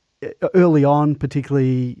early on,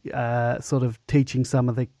 particularly sort of teaching some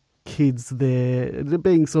of the kids there,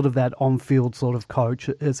 being sort of that on-field sort of coach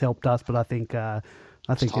has helped us, but I think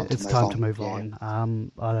it's time to move on.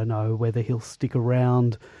 I don't know whether he'll stick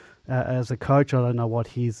around as a coach. I don't know what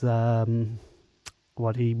he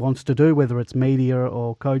wants to do, whether it's media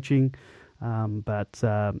or coaching. I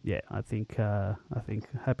think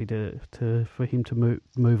happy for him to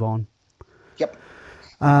move on. Yep.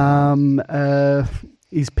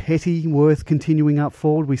 Is Petty worth continuing up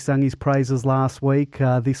forward? We sung his praises last week.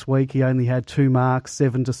 This week he only had 2 marks,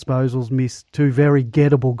 7 disposals, missed 2 very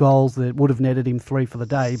gettable goals that would have netted him 3 for the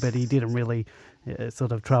day, but he didn't really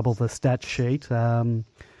sort of trouble the stat sheet.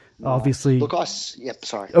 Obviously, look,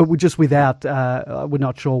 sorry. We're just without. We're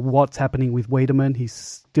not sure what's happening with Wiedemann. He's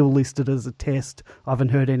still listed as a test. I haven't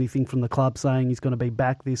heard anything from the club saying he's going to be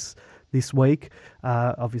back this week.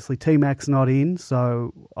 Obviously, T-Mac's not in,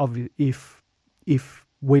 so if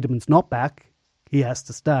Wiedemann's not back, he has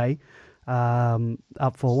to stay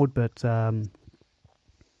up forward. But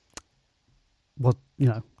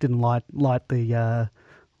didn't light the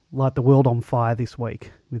world on fire this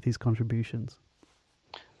week with his contributions.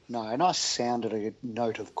 No, and I sounded a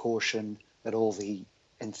note of caution at all the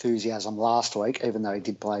enthusiasm last week, even though he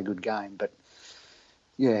did play a good game. But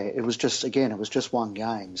yeah, it was just one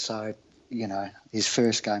game. So, his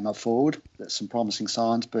first game up forward, there's some promising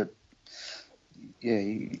signs, but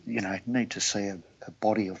yeah, need to see a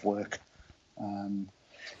body of work.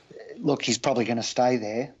 Look, he's probably going to stay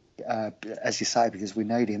there, as you say, because we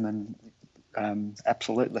need him, and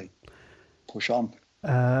absolutely push on.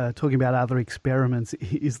 Talking about other experiments,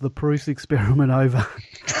 is the Bruce experiment over?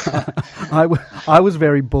 I was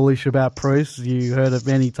very bullish about Bruce. You heard it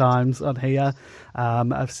many times on here.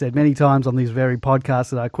 I've said many times on these very podcasts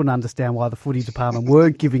that I couldn't understand why the footy department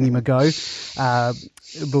weren't giving him a go.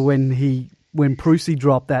 But when Brucey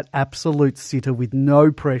dropped that absolute sitter with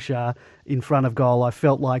no pressure in front of goal, I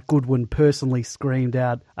felt like Goodwin personally screamed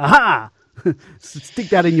out, "Aha! Stick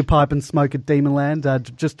that in your pipe and smoke it,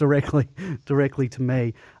 Demonland," just directly to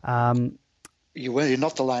me. You're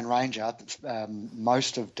not the Lone Ranger.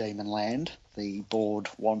 Most of Demonland, the board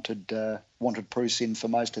wanted Bruce in for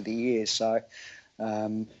most of the year. So,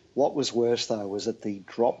 what was worse though? Was it the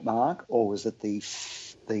drop mark, or was it the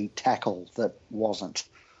tackle that wasn't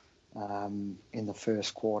in the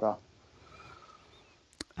first quarter?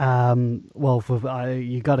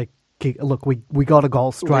 You got to. Look, we got a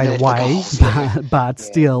goal straight away, but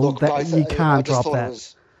still, Look, you can't drop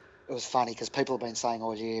that. It was funny because people have been saying,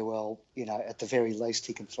 "Oh, yeah, well, at the very least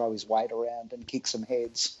he can throw his weight around and kick some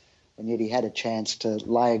heads," and yet he had a chance to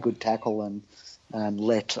lay a good tackle and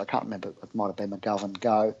let, I can't remember, it might have been McGovern,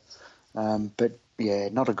 go. But yeah,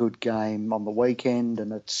 not a good game on the weekend,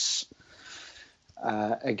 and it's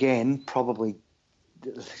again probably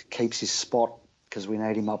keeps his spot because we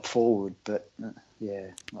need him up forward, but.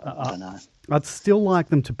 Yeah, I don't know. I'd still like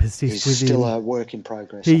them to persist with him. He's still a work in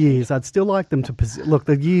progress. He is. I'd still like them to persist. Look,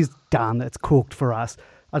 the year's done. It's cooked for us.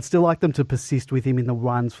 I'd still like them to persist with him in the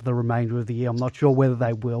runs for the remainder of the year. I'm not sure whether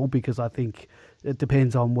they will, because I think it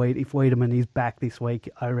depends on if Wiedemann is back this week.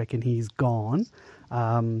 I reckon he's gone.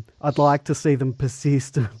 I'd like to see them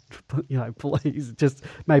persist, please, just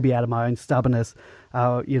maybe out of my own stubbornness,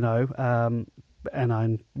 and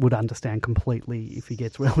I would understand completely if he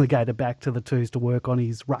gets relegated back to the twos to work on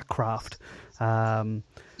his ruck craft.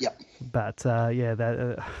 Yep. But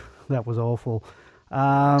that was awful.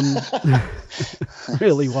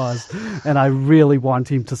 Really was, and I really want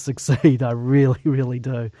him to succeed. I really, really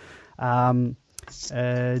do.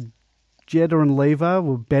 Jeddah and Lever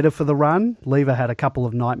were better for the run. Lever had a couple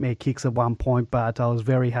of nightmare kicks at one point, but I was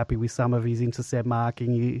very happy with some of his intercept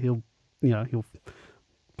marking. He'll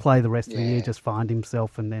play the rest of the year, just find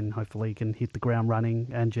himself, and then hopefully he can hit the ground running,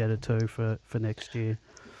 and Jeddah too for next year.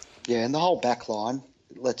 Yeah, and the whole back line,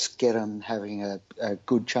 let's get them having a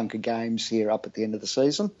good chunk of games here up at the end of the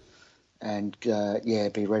season, and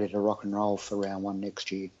be ready to rock and roll for round one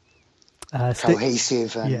next year.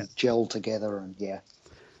 Cohesive and gel together, and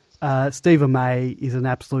Stephen May is an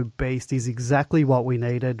absolute beast. He's exactly what we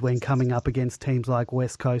needed when coming up against teams like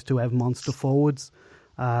West Coast who have monster forwards.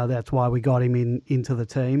 That's why we got him into the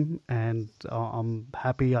team, and I'm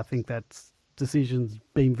happy. I think that decision's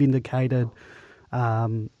been vindicated,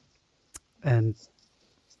 and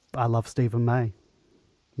I love Stephen May.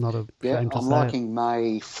 Not a shame to say. I'm liking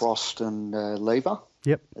May, Frost, and Lever.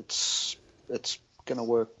 Yep, it's going to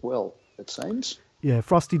work well, it seems. Yeah,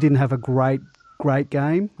 Frosty didn't have a great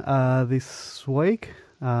game this week.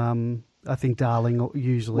 I think Darling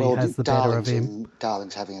usually has the better of him.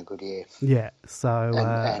 Darling's having a good year. Yeah, so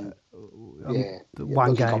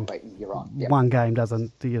one game. You're right. Yep. One game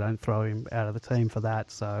doesn't. You don't throw him out of the team for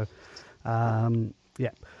that. So, our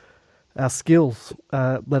skills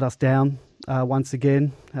let us down once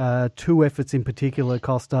again. Two efforts in particular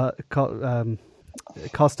cost us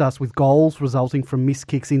with goals resulting from missed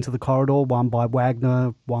kicks into the corridor. One by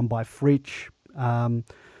Wagner, one by Fritsch.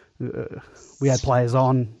 We had players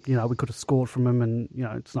on, we could have scored from them, and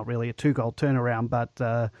it's not really a 2-goal turnaround, but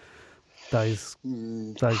those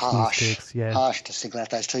mistakes, harsh to single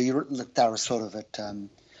out those two. They were sort of at,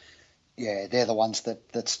 they're the ones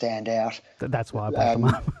that stand out. That's why I backed them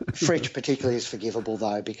up. Fritsch particularly is forgivable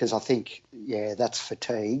though, because I think that's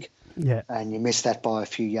fatigue. Yeah, and you miss that by a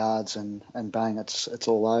few yards, and bang, it's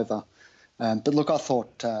all over. But look, I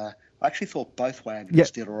actually thought both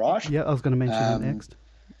Wagners did all right. Yeah, I was going to mention that next.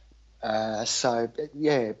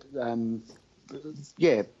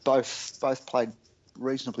 Both played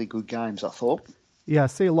reasonably good games, I thought. Yeah, I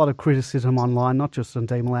see a lot of criticism online, not just on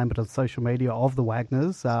Demonland, but on social media of the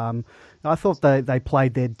Wagners. I thought they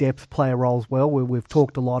played their depth player roles well. We've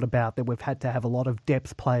talked a lot about that we've had to have a lot of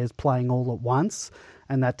depth players playing all at once,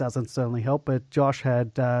 and that doesn't certainly help. But Josh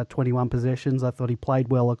had 21 possessions. I thought he played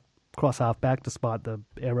well across half-back despite the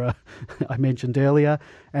error I mentioned earlier.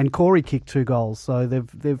 And Corey kicked 2 goals. So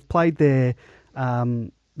they've played their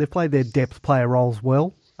depth player roles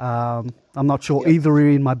well. I'm not sure either are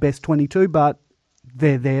in my best 22, but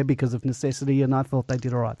they're there because of necessity, and I thought they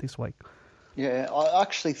did all right this week. Yeah, I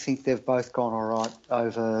actually think they've both gone all right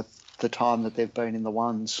over the time that they've been in the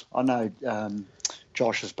ones. I know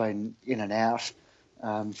Josh has been in and out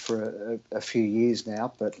for a few years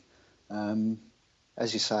now, but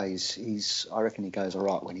as you say, I reckon he goes all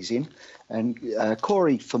right when he's in. And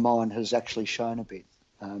Corey, for mine, has actually shown a bit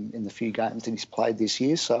in the few games that he's played this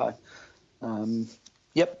year. So,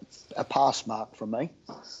 yep, a pass mark from me.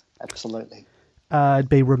 Absolutely. It'd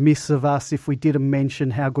be remiss of us if we didn't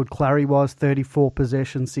mention how good Clary was. 34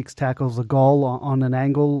 possessions, 6 tackles, a goal on an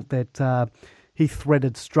angle that he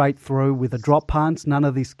threaded straight through with a drop punt. None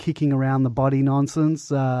of this kicking around the body nonsense.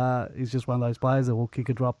 He's just one of those players that will kick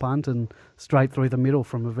a drop punt and straight through the middle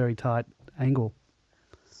from a very tight angle.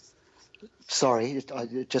 Sorry, I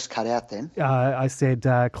just cut out then. I said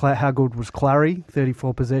how good was Clary?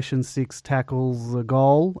 34 possessions, 6 tackles, a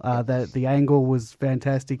goal. The angle was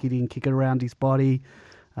fantastic. He didn't kick it around his body.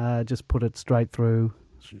 Just put it straight through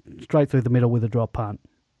the middle with a drop punt.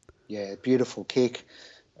 Yeah, beautiful kick.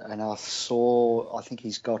 And I think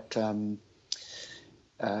he's got,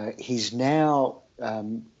 he's now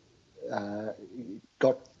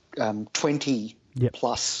got 20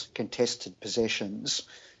 plus contested possessions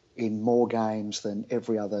in more games than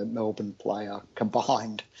every other Melbourne player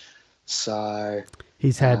combined. So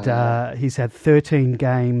he's had 13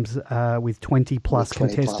 games with 20 plus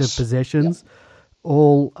contested possessions. Yep.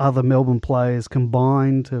 All other Melbourne players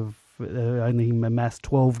combined have only amassed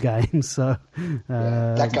 12 games. So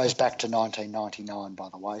that goes back to 1999, by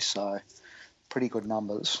the way. So pretty good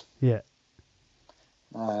numbers. Yeah.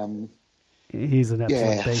 He's an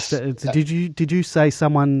absolute beast. Did you say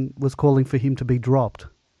someone was calling for him to be dropped?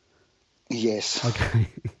 Yes. Okay.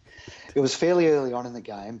 It was fairly early on in the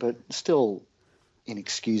game, but still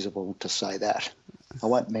inexcusable to say that. I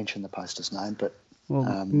won't mention the poster's name, but...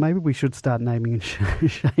 Well, maybe we should start naming and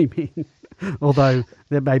shaming. Although,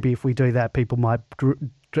 maybe if we do that, people might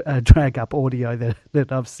drag up audio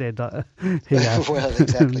that I've said well,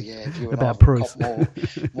 exactly, yeah. If you about Bruce.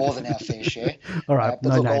 More than our fair share. All right,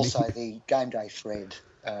 but look, also the game day thread...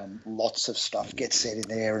 lots of stuff gets said in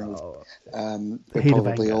there, and we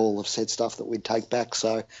probably all have said stuff that we'd take back.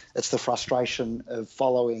 So it's the frustration of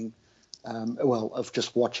following, of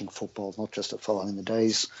just watching football, not just of following the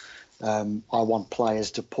D's. I want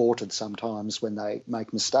players deported sometimes when they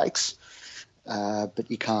make mistakes, but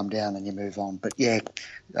you calm down and you move on. But yeah,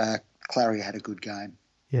 Clary had a good game.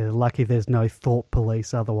 Yeah, lucky there's no thought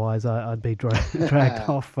police. Otherwise, I'd be dragged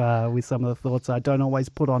off with some of the thoughts I don't always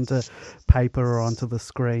put onto paper or onto the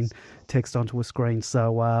screen, text onto a screen.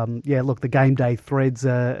 So, look, the game day threads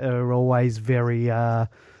are always very,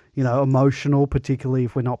 emotional, particularly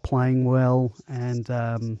if we're not playing well. And,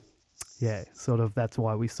 that's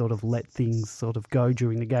why we sort of let things sort of go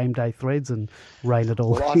during the game day threads and rain it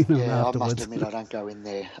all afterwards. I must admit I don't go in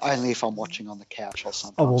there. Only if I'm watching on the couch or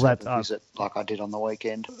sometimes have a visit like I did on the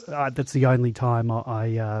weekend. That's the only time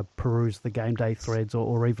I peruse the game day threads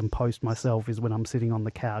or even post myself is when I'm sitting on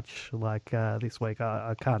the couch. Like this week,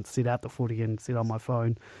 I can't sit out the footy and sit on my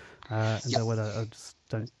phone. So I just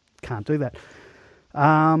can't do that.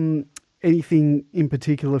 Anything in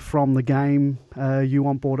particular from the game you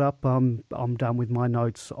want brought up? I'm done with my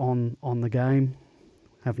notes on the game.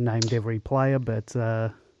 Haven't named every player, but...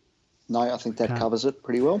 no, I think that covers it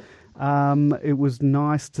pretty well. It was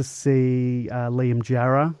nice to see Liam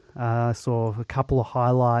Jarrah. I saw a couple of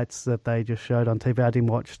highlights that they just showed on TV. I didn't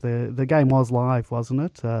watch the game was live, wasn't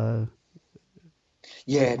it?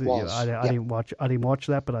 Yeah, it was. I didn't watch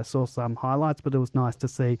that, but I saw some highlights. But it was nice to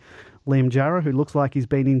see Liam Jarrah, who looks like he's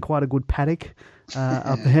been in quite a good paddock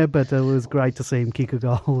up there. But it was great to see him kick a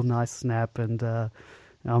goal, nice snap, and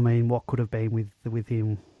what could have been with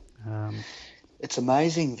him? It's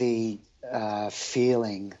amazing the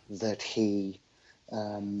feeling that he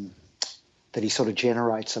sort of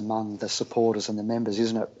generates among the supporters and the members,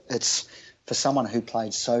 isn't it? It's for someone who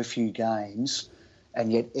played so few games. And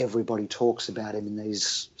yet everybody talks about him in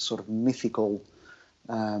these sort of mythical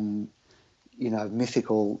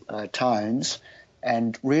tones.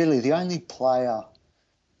 And really the only player,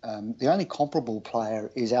 the only comparable player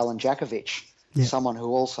is Alan Jakovic, someone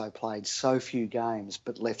who also played so few games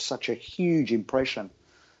but left such a huge impression.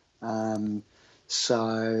 Absolute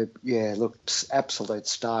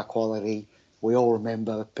star quality. We all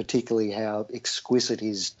remember particularly how exquisite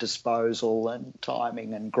his disposal and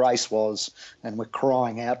timing and grace was, and we're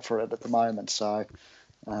crying out for it at the moment. So,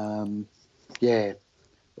 good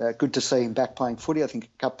to see him back playing footy. I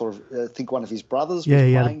think one of his brothers was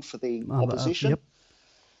playing for the opposition. Yep.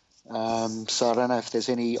 So I don't know if there's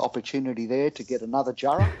any opportunity there to get another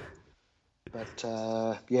Jarrah. But,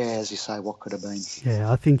 as you say, what could have been?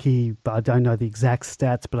 Yeah, I think I don't know the exact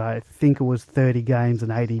stats, but I think it was 30 games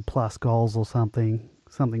and 80-plus goals or something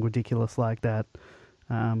ridiculous like that.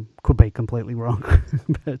 Could be completely wrong,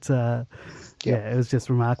 but it was just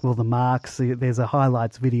remarkable. The marks. There's a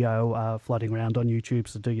highlights video floating around on YouTube,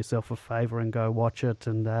 so do yourself a favour and go watch it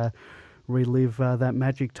and relive that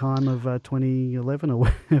magic time of 2011 or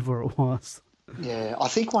whatever it was. Yeah, I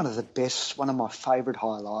think one of my favourite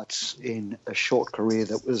highlights in a short career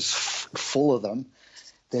that was full of them,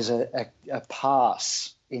 there's a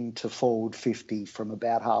pass into forward 50 from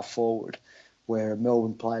about half forward where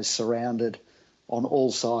Melbourne players surrounded on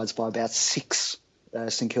all sides by about 6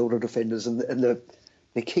 St Kilda defenders, and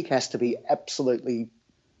the kick has to be absolutely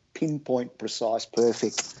pinpoint, precise,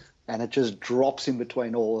 perfect, and it just drops in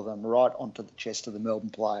between all of them right onto the chest of the Melbourne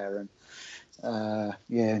player. And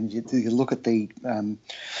and you look at the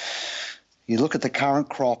current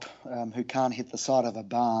crop who can't hit the side of a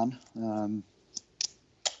barn.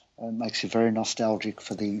 It makes you very nostalgic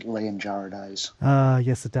for the Liam Jarrah days.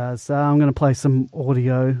 Yes, it does. I'm going to play some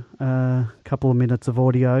audio, a couple of minutes of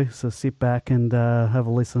audio, so sit back and have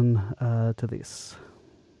a listen to this.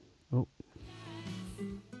 Oh.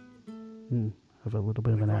 Have a little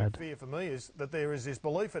bit of an ad. The fear for me is that there is this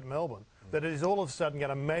belief at Melbourne that it is all of a sudden going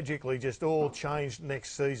to magically just all change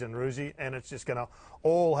next season, Ruzi, and it's just going to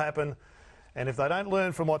all happen. And if they don't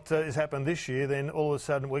learn from what has happened this year, then all of a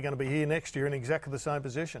sudden we're going to be here next year in exactly the same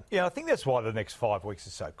position. Yeah, I think that's why the next 5 weeks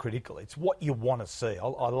is so critical. It's what you want to see.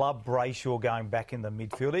 I love Brayshaw going back in the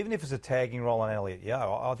midfield, even if it's a tagging role on Elliott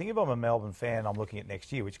Yeo. I think if I'm a Melbourne fan, I'm looking at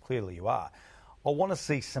next year, which clearly you are. I want to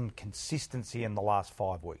see some consistency in the last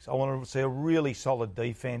 5 weeks. I want to see a really solid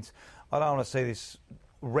defence. I don't want to see this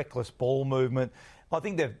reckless ball movement. I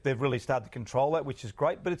think they've really started to control that, which is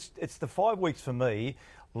great. But it's the 5 weeks for me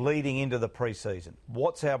leading into the pre-season.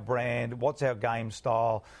 What's our brand? What's our game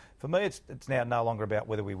style? For me, it's now no longer about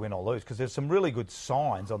whether we win or lose, because there's some really good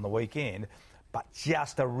signs on the weekend, but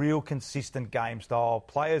just a real consistent game style.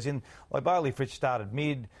 Players in, like Bailey Fritsch started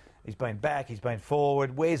mid, he's been back, he's been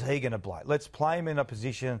forward. Where's he going to play? Let's play him in a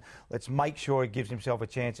position. Let's make sure he gives himself a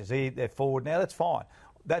chance. They're forward now, that's fine.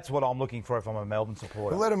 That's what I'm looking for if I'm a Melbourne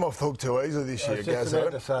supporter. We'll let him off the hook too easy this year, Gaz.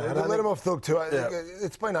 We'll let him off the hook too. Yeah.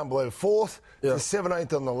 It's been unbelievable. 4th to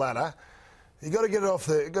 17th on the ladder. You got to get it off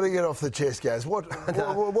the chest, Gaz.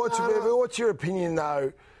 What's your opinion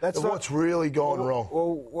though? Of what's really gone wrong?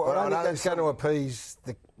 Well, I don't think that's going to appease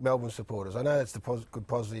the Melbourne supporters. I know that's the good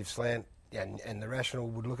positive slant, and the rational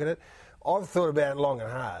would look at it. I've thought about it long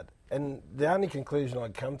and hard, and the only conclusion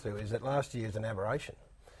I'd come to is that last year is an aberration.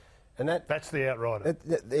 And that's the outrider.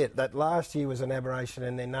 That last year was an aberration,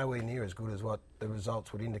 and they're nowhere near as good as what the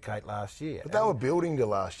results would indicate last year. But they were building to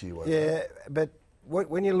last year, weren't they? Yeah, but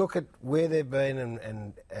when you look at where they've been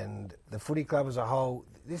and the footy club as a whole,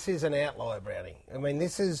 this is an outlier, Brownie. I mean,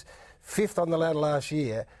 this is 5th on the ladder last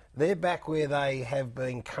year. They're back where they have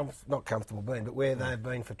been, not comfortable being, but where they've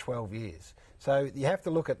been for 12 years. So you have to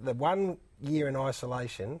look at the 1 year in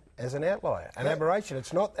isolation as an outlier, an aberration.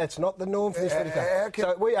 It's not the norm for this footy club.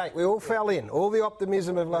 So we all fell in. All the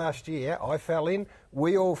optimism of last year, I fell in.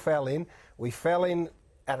 We all fell in. We fell in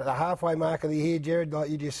at the halfway mark of the year, Jared, like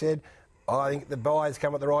you just said. I think the buys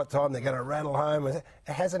come at the right time. They're going to rattle home. It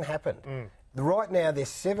hasn't happened. Right now, they're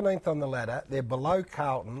 17th on the ladder. They're below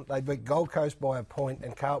Carlton. They beat Gold Coast by a point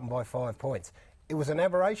and Carlton by 5 points. It was an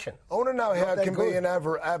aberration. I want to know how it can be an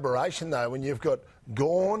aberration, though, when you've got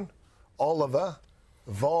Gawn, Oliver,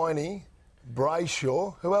 Viney,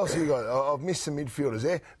 Brayshaw. Who else have you got? I've missed some midfielders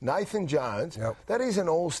there. Nathan Jones. Yep. That is an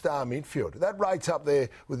all-star midfield. That rates up there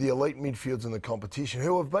with the elite midfields in the competition,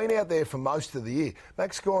 who have been out there for most of the year.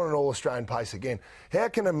 Max Gawn an all-Australian pace again. How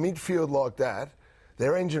can a midfield like that,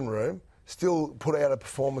 their engine room, still put out a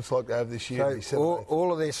performance like they have this year? So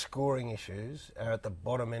all of their scoring issues are at the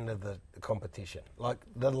bottom end of the competition, like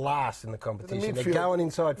the last in the competition. They're going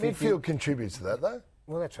inside 50. Midfield contributes to that, though.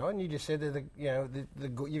 Well, that's right. And you just said that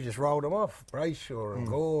you just rolled them off, Brayshaw and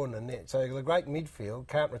Gawn, and so the great midfield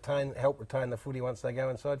can't help retain the footy once they go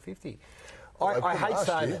inside 50. I hate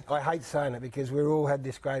saying it. I hate saying it because we've all had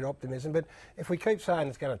this great optimism. But if we keep saying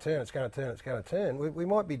it's going to turn, it's going to turn, it's going to turn, we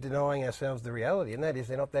might be denying ourselves the reality, and that is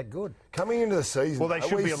they're not that good. Coming into the season... Well, they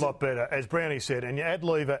should be a lot better, as Brownie said, and you add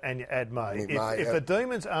Lever and you add May. If the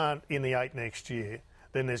Demons aren't in the 8 next year,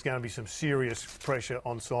 then there's going to be some serious pressure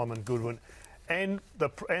on Simon Goodwin and the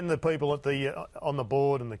people at on the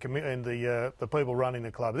board and the people running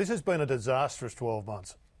the club. This has been a disastrous 12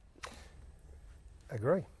 months.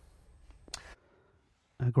 Agree.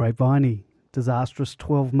 Great Viney, disastrous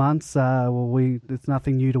 12 months. It's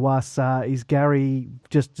nothing new to us. Is Gary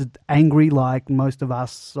just angry like most of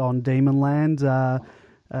us on Demonland?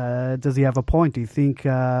 Does he have a point? Do you think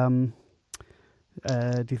it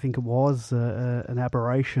was an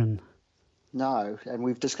aberration? No, and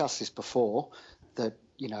we've discussed this before, that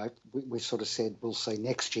we sort of said we'll see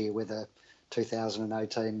next year whether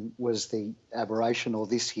 2018 was the aberration or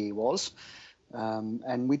this year was.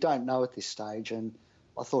 And we don't know at this stage. And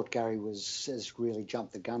I thought Gary has really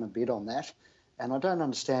jumped the gun a bit on that. And I don't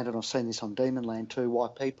understand, and I've seen this on Demonland too, why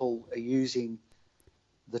people are using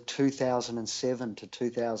the 2007 to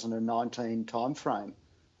 2019 time frame.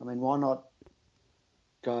 I mean, why not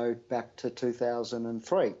go back to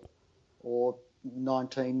 2003 or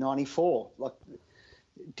 1994? Like, do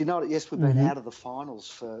you know? Yes, we've been out of the finals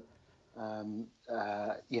for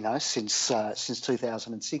since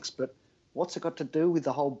 2006. But what's it got to do with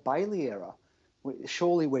the whole Bailey era?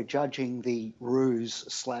 Surely we're judging the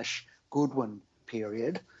Roos/Goodwin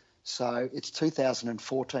period, so it's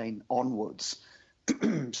 2014 onwards.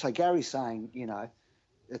 So Gary's saying,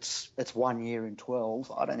 it's 1 year in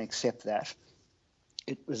 12. I don't accept that.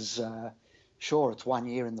 It was sure it's 1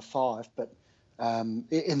 year in the 5, but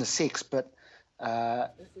in the 6, but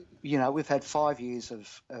we've had 5 years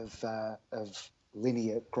of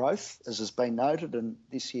linear growth, as has been noted, and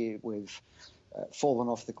this year we've fallen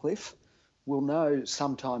off the cliff. We'll know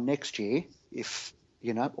sometime next year, if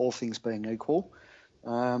all things being equal,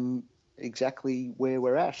 exactly where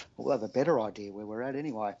we're at. We'll have a better idea where we're at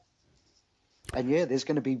anyway. And yeah, there's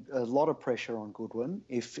going to be a lot of pressure on Goodwin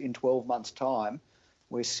if in 12 months' time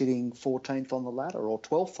we're sitting 14th on the ladder or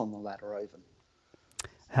 12th on the ladder even.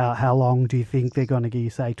 How long do you think they're going to give you,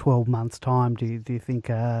 say, 12 months' time? Do you think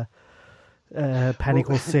panic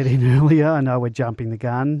will set in earlier? I know we're jumping the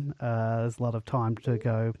gun. There's a lot of time to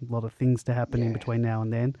go, a lot of things to happen in between now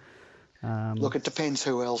and then. Look, it depends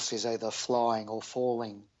who else is either flying or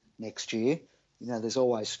falling next year. There's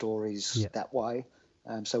always stories that way,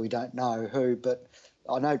 so we don't know who. But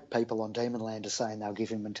I know people on Demonland are saying they'll give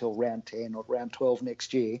him until round 10 or round 12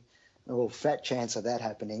 next year. Well, fat chance of that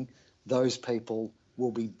happening. Those people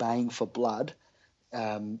will be baying for blood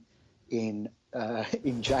in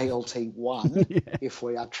JLT 1 if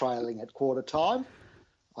we are trailing at quarter time.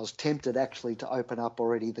 I was tempted actually to open up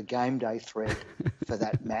already the game day thread for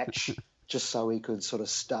that match, just so we could sort of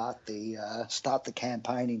start the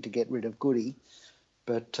campaigning to get rid of Goody.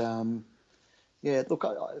 But look,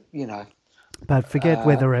 But forget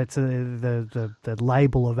whether it's the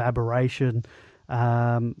label of aberration.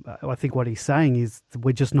 I think what he's saying is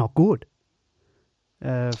we're just not good.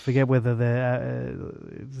 Forget whether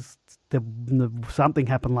something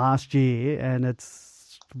happened last year and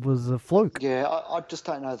was a fluke. Yeah, I just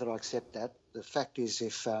don't know that I accept that. The fact is,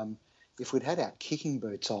 if we'd had our kicking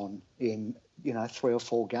boots on in 3 or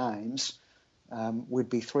 4 games, we'd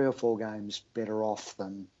be 3 or 4 games better off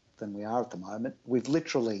than we are at the moment. We've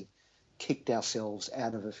literally kicked ourselves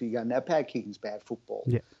out of a few games. Now, bad kicking's bad football,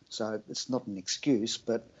 so it's not an excuse,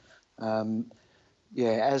 but.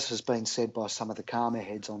 As has been said by some of the calmer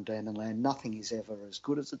heads on Demonland, nothing is ever as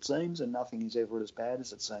good as it seems and nothing is ever as bad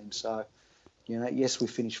as it seems. So, yes, we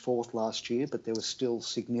finished 4th last year, but there were still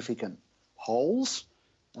significant holes,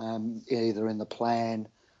 either in the plan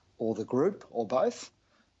or the group or both.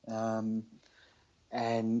 And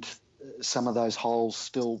some of those holes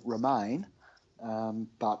still remain.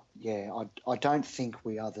 But, I don't think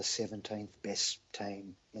we are the 17th best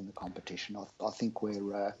team in the competition. I think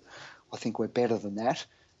we're better than that,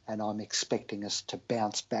 and I'm expecting us to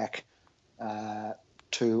bounce back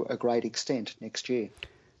to a great extent next year.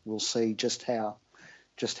 We'll see just how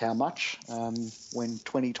much when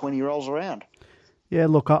 2020 rolls around. Yeah,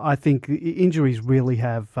 look, I think injuries really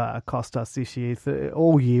have cost us this year.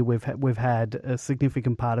 All year we've had a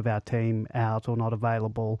significant part of our team out or not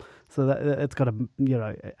available, so that it's got to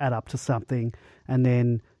add up to something. And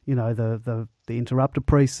then the interrupted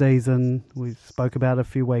pre-season we spoke about a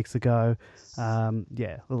few weeks ago.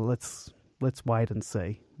 Let's wait and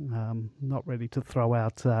see. Not ready to throw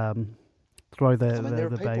the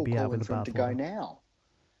baby out with the bathwater. To go now.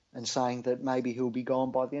 And saying that maybe he'll be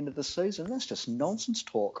gone by the end of the season. That's just nonsense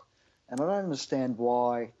talk. And I don't understand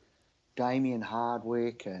why Damien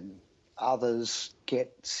Hardwick and others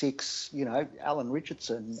get 6, Alan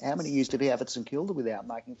Richardson, how many years did he have at St Kilda without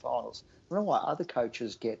making finals? I don't know why other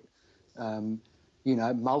coaches get,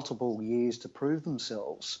 multiple years to prove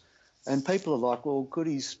themselves. And people are like, well,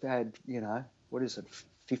 Goody's had,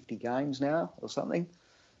 50 games now or something.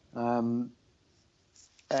 And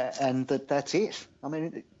that's it. I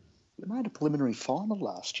mean, we made a preliminary final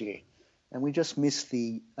last year, and we just missed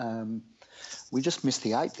the 8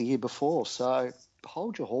 the year before. So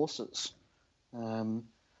hold your horses.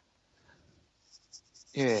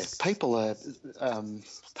 People are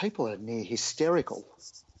near hysterical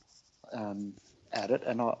at it,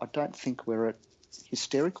 and I don't think we're at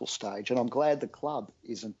hysterical stage. And I'm glad the club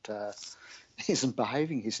isn't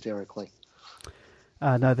behaving hysterically.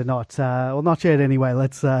 No, they're not. Well, not yet anyway.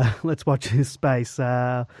 Let's watch this space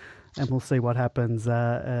and we'll see what happens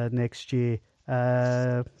next year.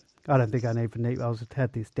 I don't think I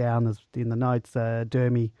had this down as in the notes.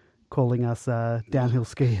 Dermy calling us downhill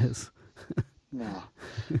skiers. No.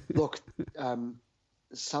 Look,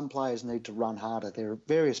 some players need to run harder. There are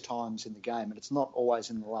various times in the game, and it's not always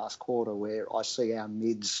in the last quarter where I see our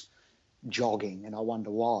mids jogging, and I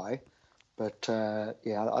wonder why. But, I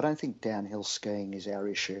don't think downhill skiing is our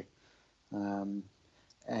issue.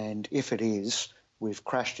 And if it is, we've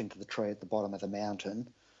crashed into the tree at the bottom of the mountain,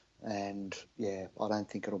 and, I don't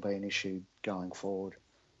think it'll be an issue going forward.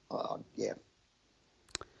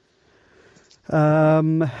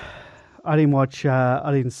 I didn't watch.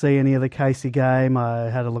 I didn't see any of the Casey game.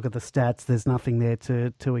 I had a look at the stats. There's nothing there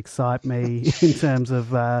to excite me in terms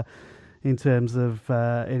of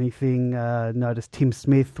anything. Noticed Tim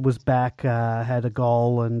Smith was back, had a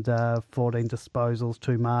goal and 14 disposals,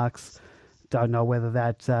 2 marks. Don't know whether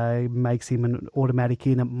that makes him an automatic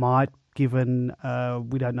in. It might, given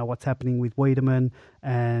we don't know what's happening with Wiedemann,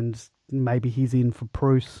 and maybe he's in for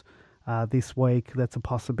Bruce this week. That's a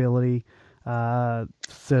possibility.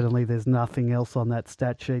 Certainly there's nothing else on that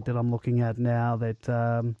stat sheet that I'm looking at now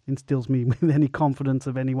that instills me with any confidence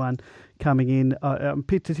of anyone coming in. We've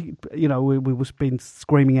been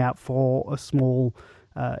screaming out for a small,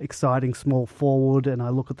 exciting small forward, and I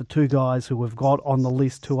look at the 2 guys who we've got on the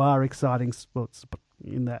list who are exciting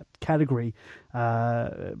in that category,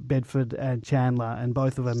 Bedford and Chandler, and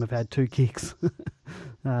both of them have had 2 kicks.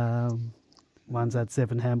 One's had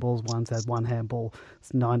 7 handballs, one's had 1 handball.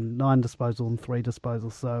 It's 9 disposals and 3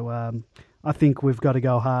 disposals. So I think we've got to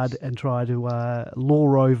go hard and try to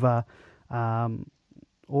lure over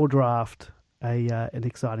or draft an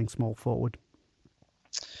exciting small forward.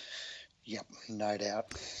 Yep, no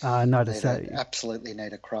doubt. Absolutely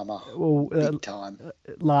need a crummer. Big time.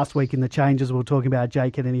 Last week in the changes, we were talking about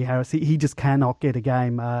Jake Kennedy-Harris. He just cannot get a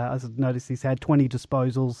game. I noticed he's had 20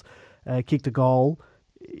 disposals, kicked a goal.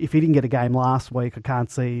 If he didn't get a game last week, I can't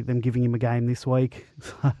see them giving him a game this week.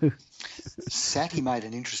 Satty made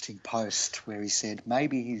an interesting post where he said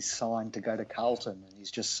maybe he's signed to go to Carlton and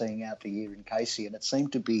he's just seeing out the year in Casey, and it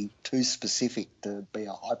seemed to be too specific to be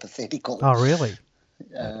a hypothetical. Oh, really?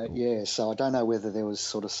 So I don't know whether there was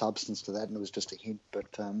sort of substance to that and it was just a hint, but...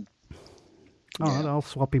 All right, I'll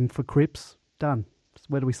swap him for Cripps. Done.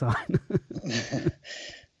 Where do we sign?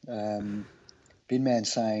 Binman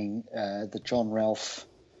saying that John Ralph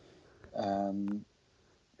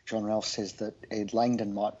says that Ed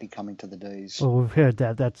Langdon might be coming to the D's. Well, we've heard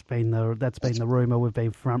that. That's been the rumour. We've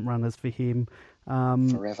been front runners for him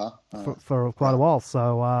forever for quite a while.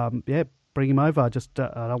 So bring him over. I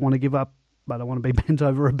don't want to give up. I don't want to be bent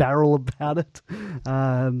over a barrel about it.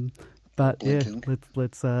 But blinking.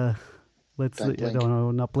 let's not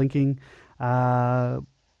blinking. But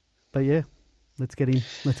yeah. Let's get him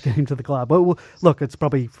to the club. Well, look, it's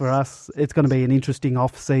probably for us. It's going to be an interesting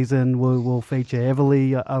off season. We'll feature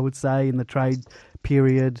heavily, I would say, in the trade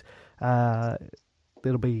period.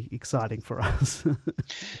 It'll be exciting for us.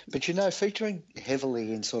 But featuring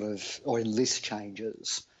heavily in in list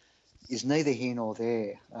changes is neither here nor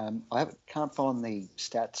there. I can't find the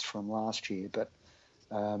stats from last year, but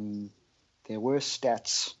there were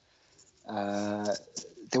stats.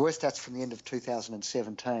 There were stats from the end of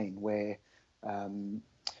 2017 where.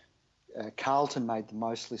 Carlton made the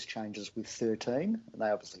most list changes with 13. They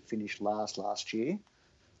obviously finished last year,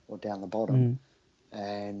 or down the bottom.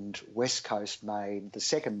 And West Coast made the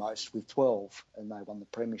second most with 12, and they won the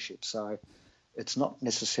premiership. So it's not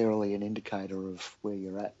necessarily an indicator of where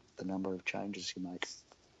you're at, the number of changes you make.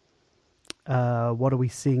 What are we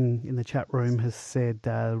seeing in the chat room has said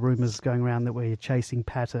rumours going around that we're chasing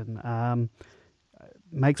Patton.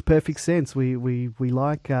 Makes perfect sense. We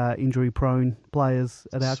like injury-prone players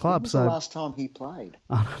at our club. When was the last time he played?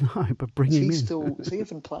 I don't know, but bring him in. Is he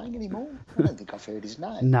even playing anymore? I don't think I've heard his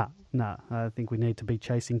name. No. I think we need to be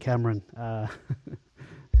chasing Cameron. I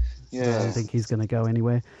don't think he's going to go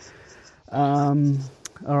anywhere. All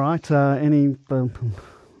right. Any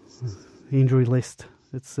injury list?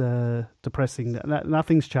 It's depressing.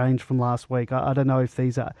 Nothing's changed from last week. I don't know if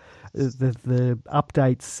these are... The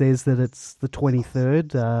update says that it's the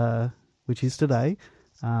 23rd, which is today,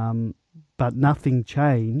 but nothing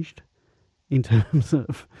changed in terms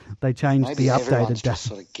of... They changed Maybe the updated date. Everyone's just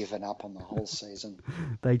sort of given up on the whole season.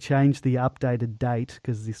 They changed the updated date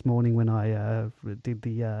because this morning when I did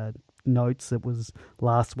the notes, it was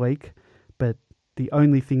last week, but... The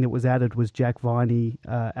only thing that was added was Jack Viney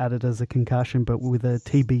added as a concussion, but with a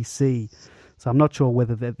TBC. So I'm not sure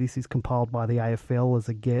whether this is compiled by the AFL as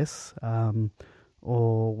a guess,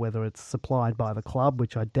 or whether it's supplied by the club,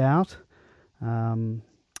 which I doubt.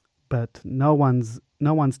 But no one's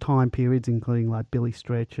time periods, including like Billy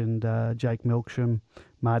Stretch and Jake Milksham,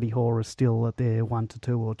 Marty Hoare, are still at their 1 to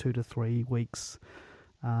 2 or 2 to 3 weeks.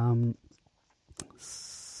 And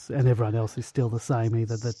everyone else is still the same,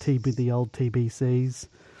 either the old TBCs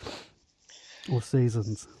or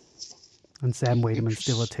seasons. And Sam Wiedeman's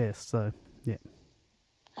still a test, so yeah.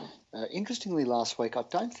 Interestingly, last week, I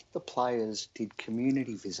don't think the players did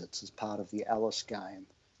community visits as part of the Alice game,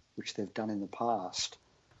 which they've done in the past.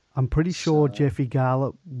 I'm pretty sure Jeffy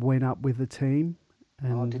Garlett went up with the team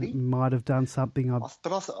and might have done something.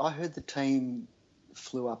 But I heard the team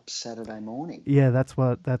flew up Saturday morning. Yeah, that's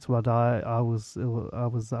what I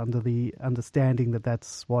was under the understanding that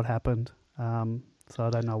that's what happened. So I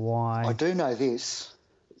don't know why. I do know this.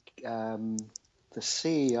 The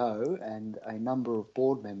CEO and a number of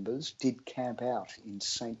board members did camp out in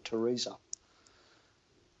St. Teresa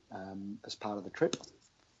as part of the trip.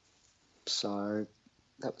 So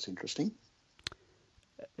that was interesting.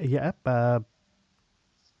 Yeah, I'm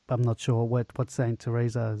not sure what St.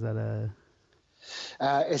 Teresa is. That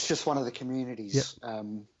it's just one of the communities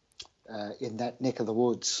in that neck of the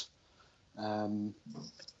woods.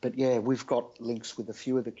 But yeah, we've got links with a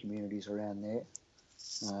few of the communities around there.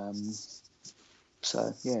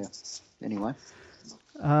 So yeah. Anyway,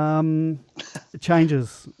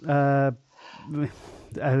 changes. Well,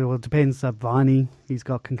 it depends. Viney, he's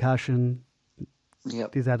got concussion.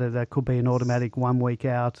 Yep. Is that could be an automatic 1 week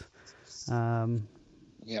out?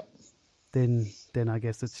 Yep. Then I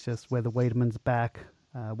guess it's just whether Wiedeman's back,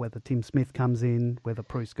 whether Tim Smith comes in, whether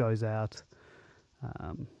Bruce goes out.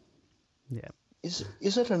 Yeah. Is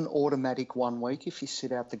it an automatic 1 week if you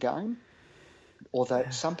sit out the game? Although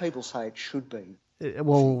some people say it should be.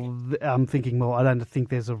 Well, I'm thinking more. I don't think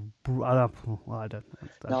there's a.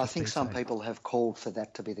 I think some people have called for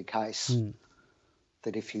that to be the case.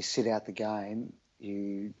 That if you sit out the game,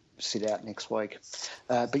 you sit out next week.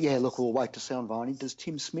 But yeah, look, we'll wait to see on Viney. Does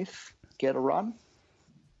Tim Smith get a run?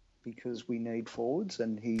 Because we need forwards,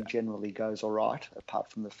 and he generally goes all right,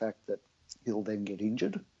 apart from the fact that he'll then get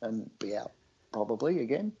injured and be out probably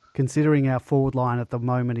again. Considering our forward line at the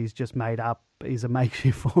moment is just made up, is a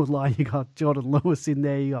makeshift forward line. You got Jordan Lewis in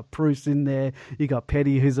there, you got Bruce in there, you got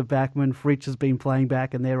Petty who's a backman, Fritsch has been playing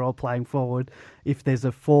back, and they're all playing forward. If there's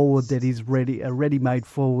a forward that is ready, a ready-made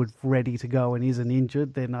forward ready to go and isn't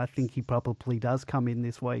injured, then I think he probably does come in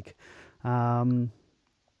this week. Now,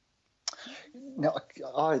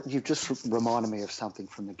 you've just reminded me of something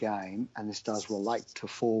from the game, and this does relate to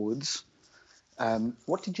forwards.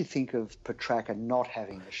 What did you think of Petracca not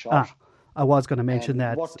having a shot? I was going to mention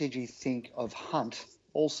that. What did you think of Hunt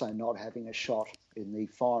also not having a shot in the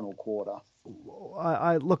final quarter?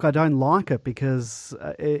 I don't like it because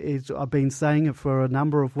I've been saying it for a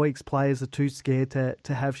number of weeks. Players are too scared to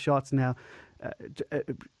have shots now.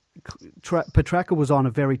 Petracca was on a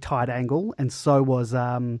very tight angle, and so was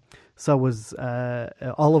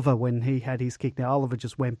Oliver when he had his kick. Now Oliver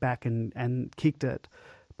just went back and kicked it.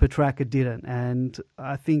 Petracca didn't, and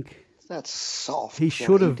I think that's soft. He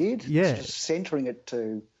should have. He did. Yeah, just centering it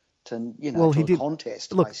to to he did, a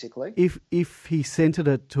contest, look, basically. If he centred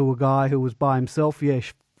it to a guy who was by himself,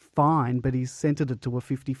 fine, but he centred it to a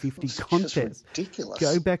 50-50 contest. Just ridiculous.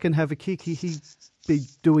 Go back and have a kick. He'd be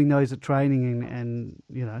doing those at training and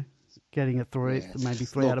getting it through maybe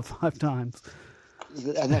three out of 5 times.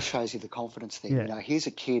 And that shows you the confidence thing. Yeah. Here's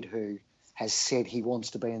a kid who has said he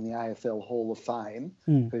wants to be in the AFL Hall of Fame,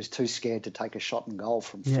 who's too scared to take a shot and goal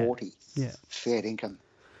from 40. Yeah. Fair dinkum.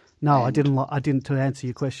 No, I didn't. I didn't. To answer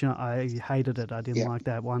your question, I hated it. I didn't like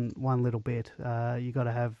that one little bit. You got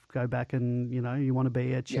to go back and you want to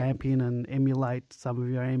be a champion and emulate some of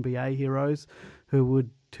your NBA heroes, who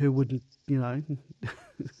wouldn't. I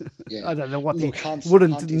don't know what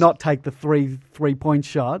wouldn't not take the three-point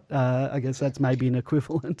shot. I guess that's maybe an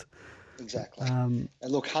equivalent. Exactly. And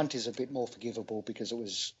look, Hunt is a bit more forgivable because it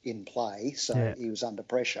was in play, so he was under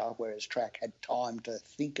pressure, whereas Track had time to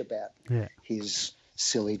think about his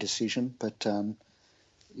silly decision. But,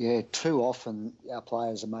 too often our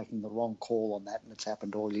players are making the wrong call on that, and it's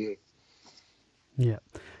happened all year. Yeah.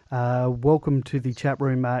 Welcome to the chat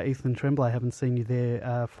room, Ethan Tremblay. I haven't seen you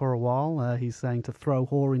there for a while. He's saying to throw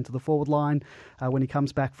Hoare into the forward line when he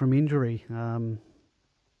comes back from injury.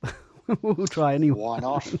 We'll try anyway. Why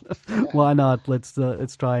not? Why not? Let's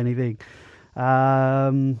try anything.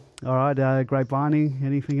 All right, Grapevine,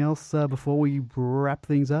 anything else before we wrap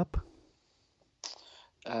things up?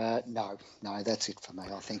 No, that's it for me,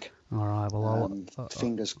 I think. All right, well,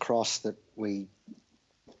 fingers crossed that we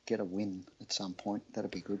get a win at some point.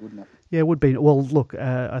 That'd be good, wouldn't it? Yeah, it would be. Well, look,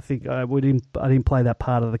 I think I didn't play that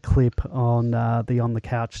part of the clip on the On the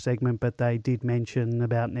Couch segment, but they did mention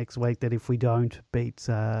about next week that if we don't beat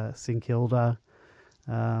St Kilda,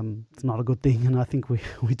 it's not a good thing, and I think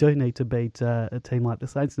we do need to beat a team like the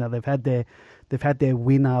Saints. Now they've had their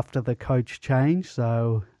win after the coach change,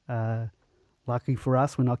 so lucky for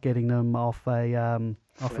us, we're not getting them off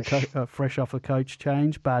fresh off a coach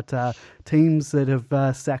change. But teams that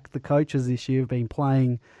have sacked the coaches this year have been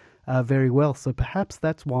playing very well, so perhaps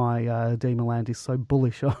that's why Dean Milland is so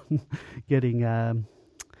bullish on getting.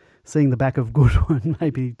 Seeing the back of Goodwin,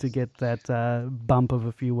 maybe to get that bump of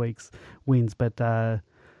a few weeks wins, but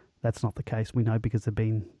that's not the case. We know because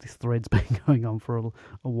this thread's been going on for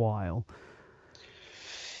a while.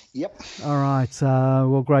 Yep. All right.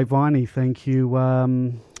 Well, Grapeviney, thank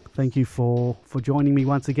you for joining me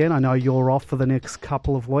once again. I know you're off for the next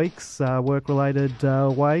couple of weeks, work-related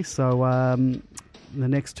way. So the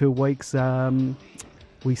next 2 weeks,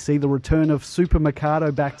 we see the return of Super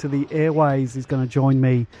Mercado back to the airways. He's going to join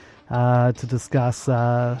me to discuss,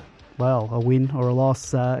 a win or a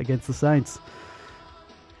loss against the Saints.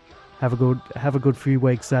 Have a good few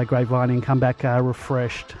weeks, Grapeviney, and come back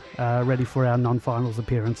refreshed, ready for our non-finals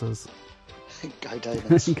appearances. Go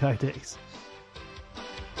Davies. Go Davies.